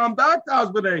 she could have gone back to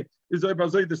husband A.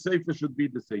 The Sefer should be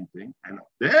the same thing. And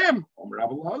them, Omer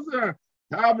Rabbi Lazar,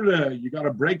 Tavle, you got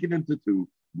to break it into two.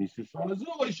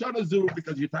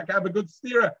 Because you have a good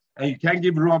steer and you can't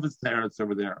give Rav his terrors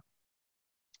over there.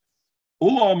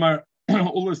 Ulla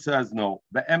says no.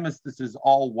 The emes, this is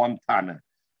all one Tana.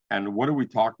 And what are we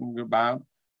talking about?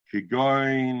 She's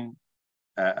going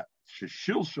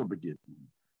Shishilsha begin.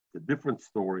 It's a different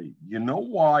story. You know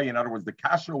why? In other words, the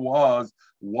kasha was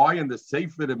why in the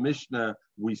Sefer the Mishnah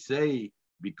we say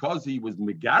because he was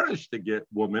megarish to get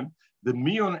woman, the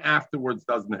miyun afterwards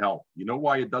doesn't help. You know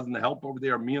why it doesn't help over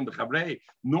there? Miyun the chavrei.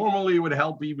 Normally it would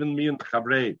help even miyun the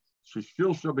chavrei.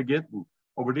 Shishilsha begin.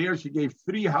 Over there she gave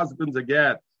 3 husbands a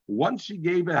get. Once she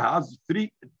gave a husband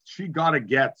 3, she got a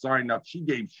get. Sorry, not she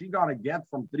gave. She got a get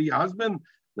from 3 husbands.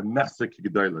 The mechsek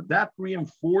gedola. That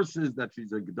reinforces that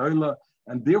she's a gedola,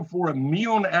 and therefore a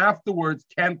miyun afterwards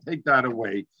can't take that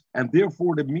away, and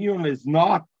therefore the miyun is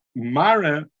not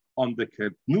mara on the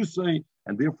ketnusay,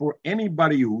 and therefore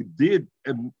anybody who did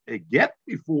a get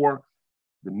before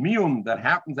the miyun that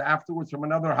happens afterwards from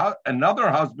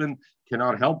another husband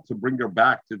cannot help to bring her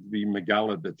back to the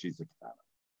megala that she's a ketana.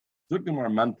 Look at more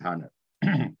mantana.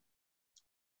 So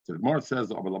the Gemara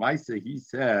says, he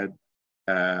said.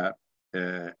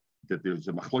 That there's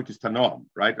a machlokes tanoim,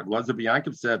 right? Elazar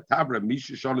Yankov said, "Tavra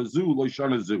misha shanazu lo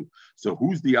shanazu." So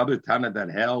who's the other tana that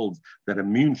held that a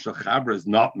miyun shachavra is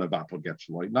not mevatel get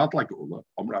shloi, not like Ula?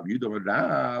 Rav Yudah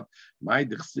Rav, my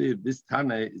dechsiv. This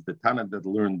tana is the tana that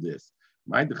learned this.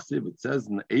 My dechsiv. It says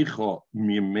in Eicha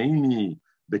mimeni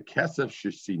bekesef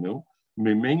shesinu,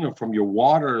 mimeni from your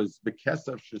waters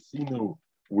bekesef shesinu.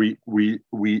 We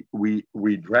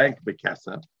drank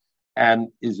bekesef.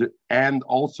 And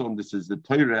also, and this is the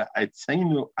Torah,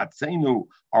 Atzenu,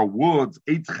 our woods,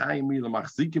 with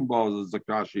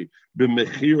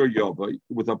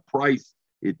a price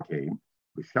it came.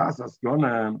 In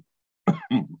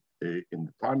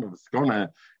the time of Skona,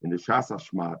 in the Shas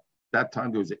Hashmat, that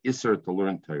time there was an Isser to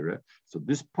learn Torah. So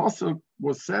this pasuk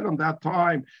was said on that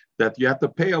time that you have to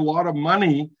pay a lot of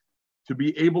money to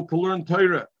be able to learn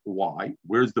Torah. Why?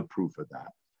 Where's the proof of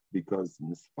that? Because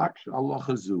Nisfak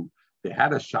Halachazu, they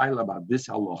had a shaila about this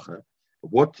halacha,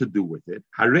 what to do with it.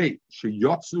 Hare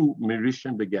sheyotzu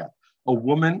mirishin beget, a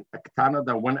woman, a ketana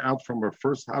that went out from her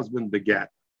first husband beget,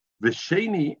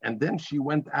 v'sheni, and then she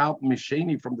went out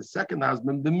misheni from the second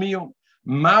husband, the miyun.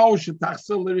 Mao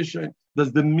shetachsel lirishin.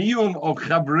 Does the miyun of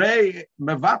chavrei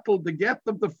mevatel the get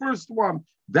of the first one?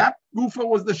 That gufa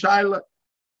was the shaila.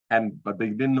 But they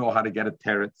didn't know how to get a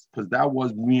teretz because that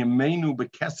was miyamenu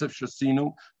bekesef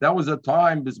shasinu. That was a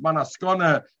time bisman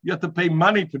askona. You had to pay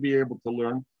money to be able to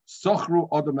learn. Sochru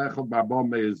odem echad barba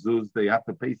me'ezuz. They have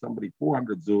to pay somebody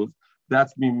 400 zuz.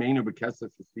 That's miyamenu bekesef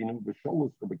shasinu.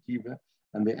 B'sholus for Bekiva,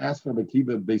 and they asked for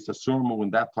Bekiva based a sermon when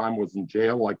that time was in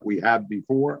jail like we had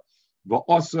before.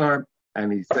 V'osar,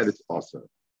 and he said it's osar.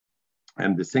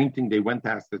 And the same thing they went to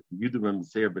ask the Yudim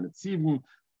Seir ben Etzivim.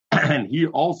 And he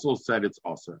also said it's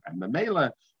osir. And the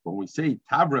Mela, when we say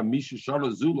Tavra Misha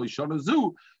Sharazu Lo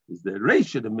Sharazu, is the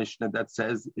Reisha the Mishnah that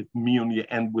says if miyun you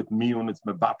end with miyun, it's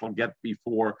mebatel get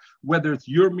before. Whether it's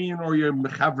your miyun or your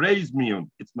mechavrei's miyun,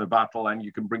 it's mebatel and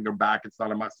you can bring her back. It's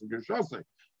not a masager shosei.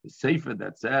 The Sefer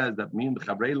that says that miyun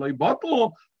mechavrei lo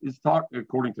batel is taught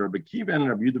according to Rabbi Kiva and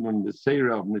Rabbi Yudim and the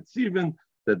Seira of Nitzivin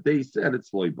that they said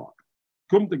it's lo batel.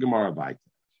 Come to Gemara Vaita.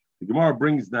 The Gemara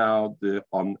brings now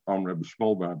on Rabbi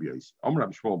Shmuel Rabbi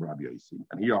Yossi,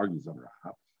 and he argues on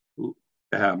Rav.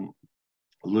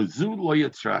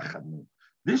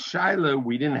 This shaila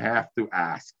we didn't have to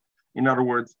ask. In other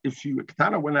words, if she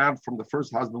kind of went out from the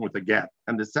first husband with a get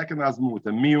and the second husband with a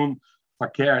miyun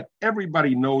fakert,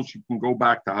 everybody knows she can go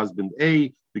back to husband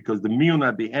A because the miyun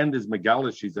at the end is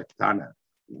megala. She's a ketana.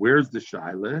 Where's the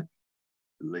shaila?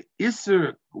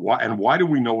 And why do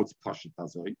we know it's pashat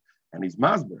hazoi? And he's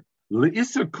masber. We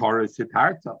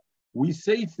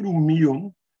say through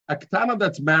miyun, a ketana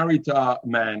that's married to a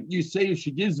man, you say if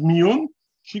she gives miyun,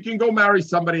 she can go marry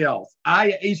somebody else.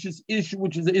 Aisha's issue,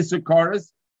 which is Issa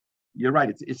Karas, you're right,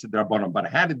 it's Issa Darbanon, but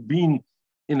had it been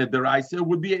in a Deraisa, it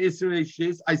would be a Issa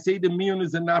Ishis. I say the miyun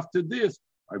is enough to this.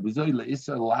 What is the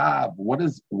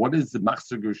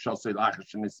Machsagur Shosei Lacher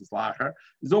Shenisis Lacher?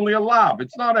 It's only a lab.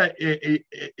 It's not a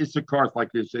Issa Karas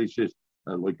like Issa Ishis.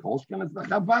 Like Kolshkin, it's the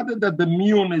Chavada that the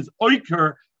miyun is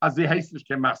oiker as the Heisish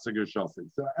Kemasager Shosei.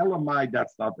 So Elamai,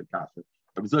 that's not the kasha.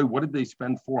 What did they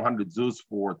spend 400 zuz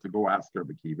for to go ask her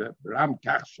Bekiva? Ram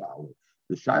Kach Shalu.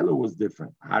 The Shiloh was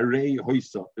different. Harei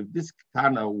Hoisa. If this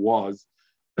Tana was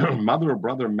mother or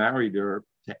brother married her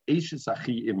to Eishes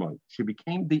Achi Imoy, she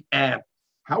became the aunt.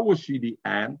 How was she the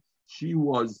aunt? She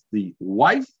was the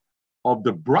wife of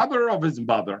the brother of his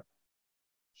mother.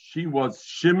 She was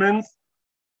Shimon's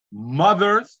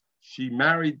mother's she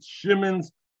married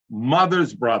Shimon's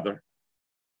mother's brother,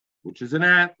 which is an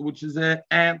aunt,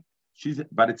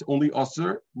 but it's only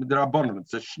Osir Midrabanan.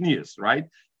 It's a Shnius, right?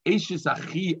 Eishis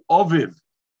Achi Oviv,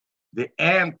 the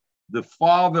aunt, the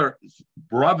father's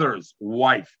brother's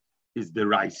wife is the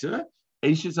Raisa.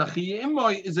 Eishis Achi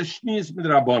Imoy is a Shnius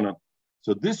Midrabanan.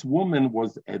 So this woman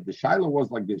was, the Shaila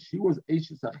was like this. She was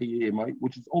Eishis Achi Imoy,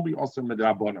 which is only Osir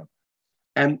Midrabanan.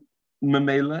 And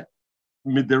Memela,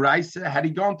 Midiraisa, had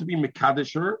he gone to be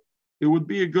Mekadesh, it would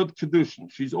be a good Kedushin.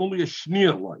 She's only a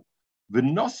Shniya like.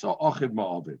 V'nosa Achiv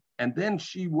Ma'avid. And then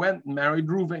she went and married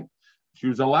Reuven. She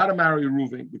was allowed to marry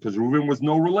Reuven because Reuven was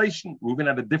no relation. Reuven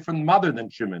had a different mother than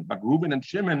Shimon, but Reuven and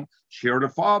Shimon shared a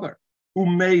father.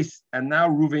 Umeis, and now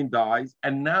Reuven dies,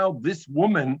 and now this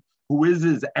woman, who is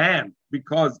his aunt,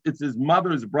 because it's his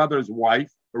mother's brother's wife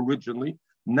originally,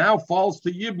 now falls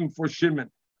to Yibam for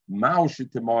Shimon. Mao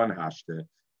Shitiman Hashte.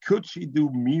 Could she do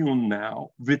miyun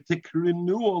now?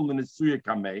 V'tikrinuol l'nesuya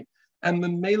kamei, and the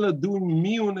mela doing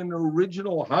miyun in her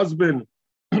original husband.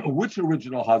 Which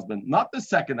original husband? Not the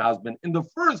second husband. In the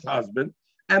first husband,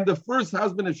 and the first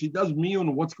husband, if she does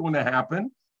miyun, what's going to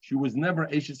happen? She was never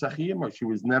Eshes Achim, or she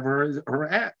was never her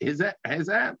aunt, his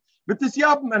aunt. But this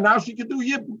yabim, and now she could do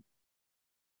yibim.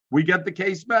 We get the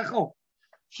case Bechel.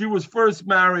 She was first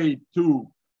married to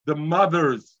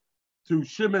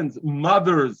Shimon's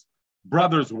mother's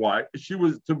brother's wife. She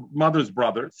was to mother's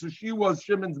brother. So she was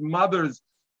Shimon's mother's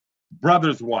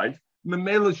brother's wife.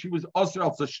 Memela, she was Osir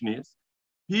al Sashnis.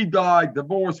 He died,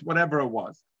 divorced, whatever it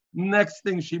was. Next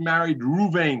thing, she married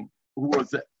Reuven, who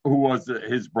was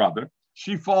his brother.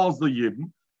 She falls the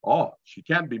Yibn. Oh, she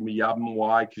can't be Miyabim.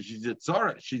 Why? Because she's a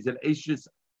Tzara. She's an Eishis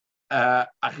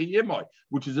Achiyimoy,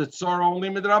 which is a Tzara only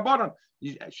Midrabanan.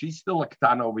 She's still a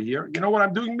Ktan over here. You know what?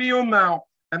 I'm doing Miyum now.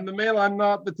 And the male, I'm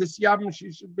not, but this Yabim,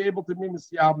 she should be able to be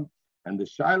Misyabim. And the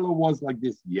Shiloh was like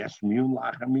this, Yesh Miyun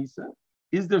Lacha Misa.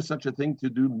 Is there such a thing to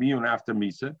do Miyun after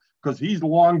Misa? Because he's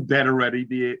long dead already,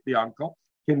 the uncle.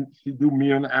 Can she do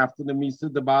Miyun after the Misa,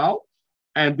 the Baal?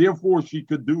 And therefore she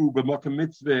could do the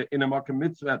Mitzvah, in a Makkah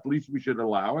Mitzvah, at least we should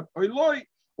allow it.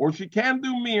 Or she can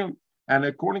do Miyun. And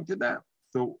according to that,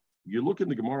 so you look in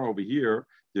the Gemara over here,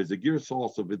 there's a Girs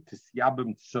also with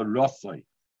Tisyabim Tzarosai,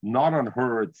 not on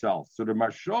her itself. So the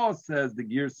Mashal says, the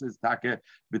Girs says, Take,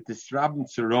 with Tishrabim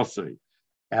Tzarosai.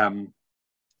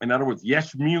 In other words,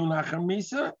 Yesh Miyun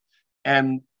Achamisa,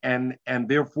 and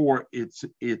therefore it's a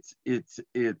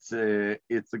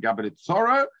Gabarit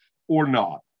Tzara or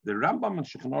not. The Rambam and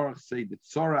Shulchan Aruch say that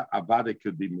Tzara Avade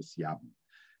could be Misyabim.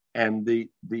 And the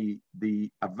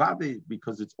Avade,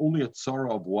 because it's only a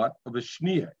Tzara of what? Of a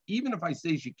Shniya. Even if I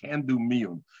say she can do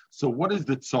Miyun. So what is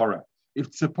the Tzara?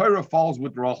 If Tzipora falls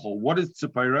with Rachel, what is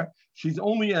Tzipora? She's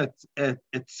only a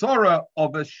Tzara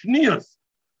of a Shniyus.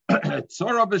 A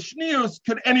Tzara of a Shniyus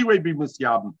could anyway be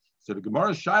Misyabim. So the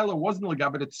Gemara Shaila wasn't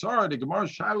Lagabat Tzara. The Gemara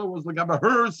Shaila was Lagabat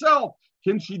herself.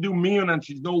 Can she do Miyun and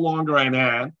she's no longer an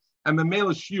aunt? And the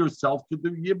Mela, she herself could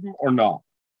do Yibim or not?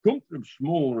 Comes from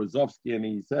Shmuel Rozovsky, and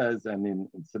he says, and in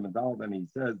Simedal, and he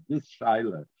says, this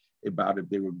Shaila about if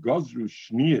they were Gozru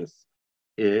Shnius,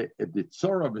 if the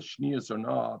Tzara of a Shnius or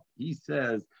not, he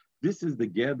says, this is the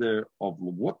gather of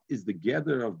what is the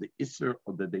gather of the Isser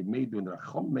that they made when the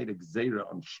Racham made a Gzeira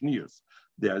on Shnius.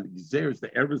 The Gzeira is the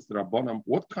Ervis Rabbanam.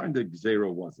 What kind of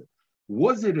Gzeira was it?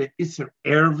 Was it an Isser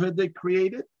Erva they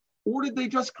created? Or did they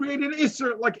just create an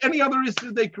Isser like any other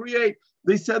Isser they create?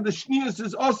 They said the Shnius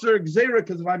is Osir Gzeira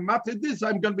because if I matter this,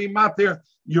 I'm going to be matter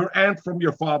your aunt from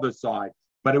your father's side.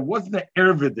 But it wasn't an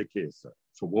Ervidik Isser.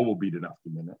 So what will be the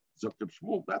Nafkimin? Zoktab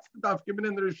Shmuel, that's the Nafkimin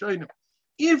in the Rishonim.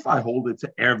 If I hold it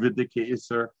to Ervidik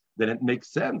Isser, then it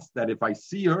makes sense that if I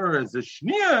see her as a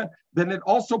Shnia, then it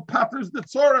also patters the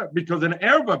Tzora because an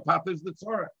Erva patters the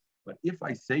Tzora. But if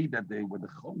I say that when the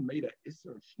Chum made a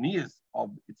Isser Shnias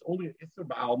of it's only an Isser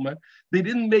Ba'alma, they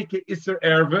didn't make an Isser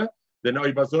Erva, then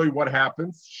what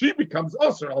happens? She becomes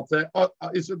Osir. I'll say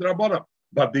Isser Drabana.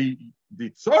 But the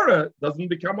Tzara doesn't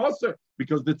become Osir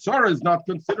because the Tzara is not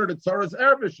considered a Tzara's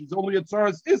Erva. She's only a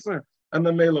Tzara's Isser, and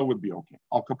the Mela would be okay.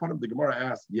 Al Kapanim, the Gemara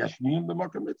asks, Yashmim the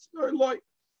Makkah Mitzvah loy.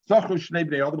 Sochru Shnei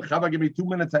Bnei Adam. Chava, give me 2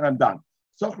 minutes and I'm done.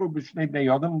 Sochru B'Shnei Bnei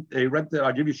Adam. They rented.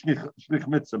 I'll give you Shlich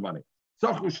Mitzvah money.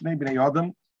 Sochru Shnei Bnei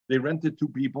Adam. They rented 2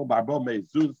 people. Barbo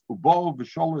Meizuz Ubo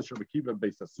V'Sholosh Rabakiva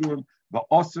Beisasurim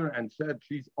V'Oser, and said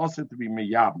she's Oser to be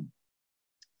Meyabim.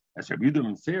 As Rabbi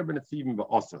Yudam Seir Ben Etzivim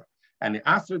V'Oser, and he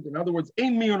asked her. In other words,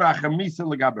 Ein Miyun Achamisa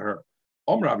L'Gabe her.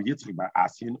 Rav Yitzchak Bar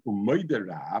Asyan Umoide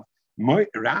Rav.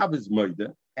 Rav is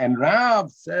Moide, and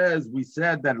Rav says we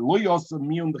said that Lo Yosem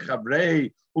Miyun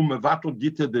D'Chavrei Umevatel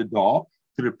Gita Dedah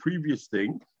to the previous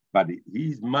thing, but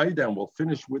he's Moide, and we'll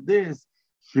finish with this.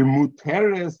 One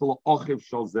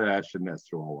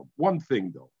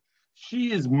thing though,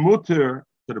 she is mutter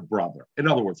to the brother. In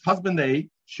other words, husband A,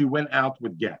 she went out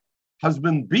with get.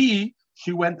 Husband B,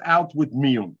 she went out with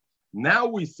miyun. Now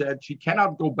we said she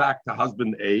cannot go back to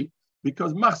husband A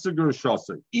because machsagur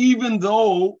shasa, even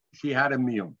though she had a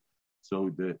miyun.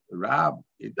 So the Rab,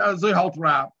 it does a halt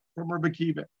Rab from Rabbi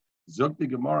Kiva. Zog the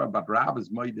Gemara, but Rab is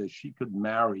maida, she could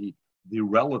marry the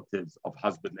relatives of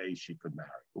husband A, she could marry.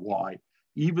 Why?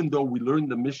 Even though we learned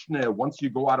the Mishnah, once you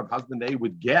go out of husband A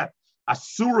with get,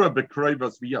 asura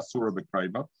bekrayvas vi asura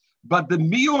bekrayva, but the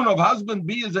miyun of husband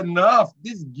B is enough.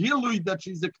 This gilui that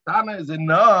she's a ktana is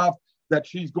enough that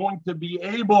she's going to be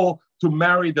able to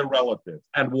marry the relative.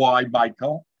 And why,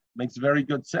 Michael? Makes very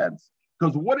good sense.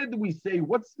 Because what did we say?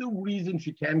 What's the reason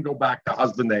she can't go back to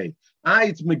husband A?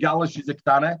 It's Megala, she's a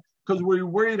ktana, because we're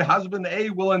worried husband A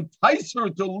will entice her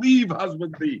to leave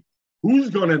husband B. Who's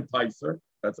going to entice her?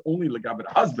 That's only Legabit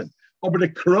husband. Oh, but the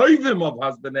kroivim of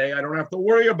husband A, I don't have to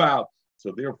worry about.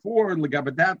 So therefore,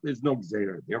 Legabit that, there's no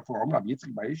gzeir. Therefore,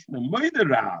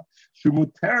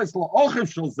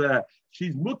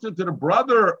 she's mutter to the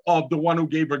brother of the one who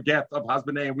gave her get of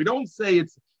husband A. And we don't say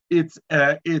it's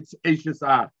Eishes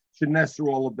Ah.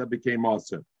 All of that became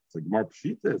also. It's like Mar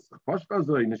Pshitas.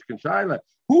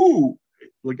 Who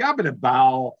Legabit a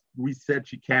Baal? We said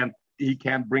he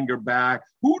can't bring her back.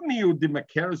 Who knew the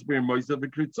Makaris being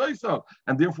Moisav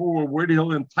and therefore we're worried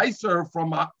he'll entice her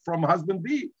from husband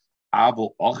B.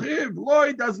 Avol Ochiv,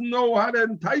 Lloyd doesn't know how to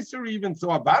entice her even. So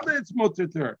Avada it's mutter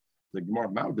to her. The Gemara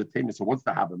Mouth the Tamer. So what's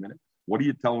the Haba minute? What are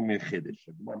you telling me, Chiddush?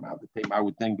 I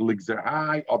would think Ligzer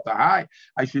high, Ota high.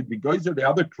 I should be Goizer the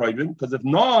other Kroivim, because if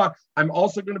not, I'm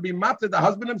also going to be Matter the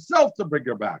husband himself to bring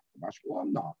her back.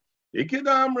 No.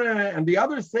 And the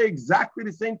others say exactly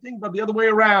the same thing, but the other way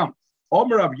around.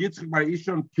 Omer of Yitzchak Bar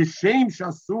Ishon Kishem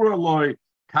Shasura Loi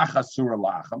Kachasura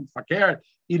Lachem Fakir.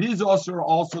 It is also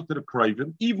to the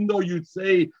Kroivim, even though you'd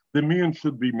say the Mian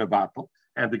should be Mevatel.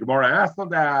 And the Gemara asked on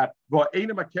that, why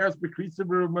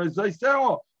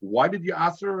did you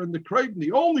ask her in the Kroivim?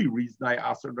 The only reason I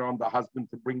asked her on the husband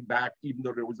to bring back, even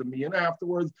though there was a Mian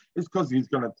afterwards, is because he's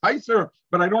going to entice her.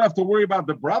 But I don't have to worry about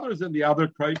the brothers and the other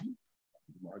Kroivim.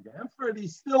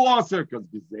 He's still also because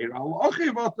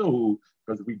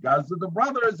we guys of the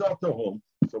brothers of the home.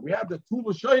 So we have the two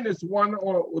Lashonis, one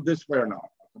or this way or not.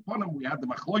 Upon him, we had the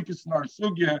Machlokes in our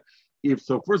sugya. If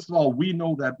so, first of all, we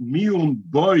know that Miyun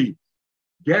boy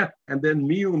get, and then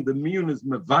Miyun, the Miyun is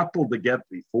Mevatel the get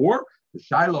before. The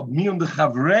Shaila of Miyun the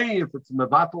Chavrei, if it's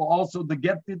Mevatel also the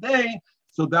get today,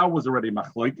 so that was already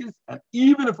Machlokes. And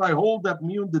even if I hold that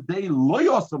Miyun the day,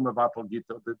 Loyos Mevatel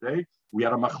Gita the day, we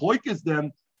had a Machlokes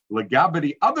then, Legabe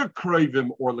the other Kroivim,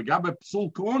 or Legabe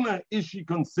Psul Kuna, is she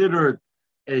considered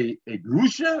a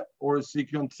Grusha, or is she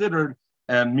considered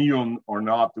a Miyun or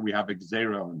not? Do we have a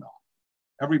Gzera or not?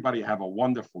 Everybody have a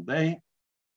wonderful day.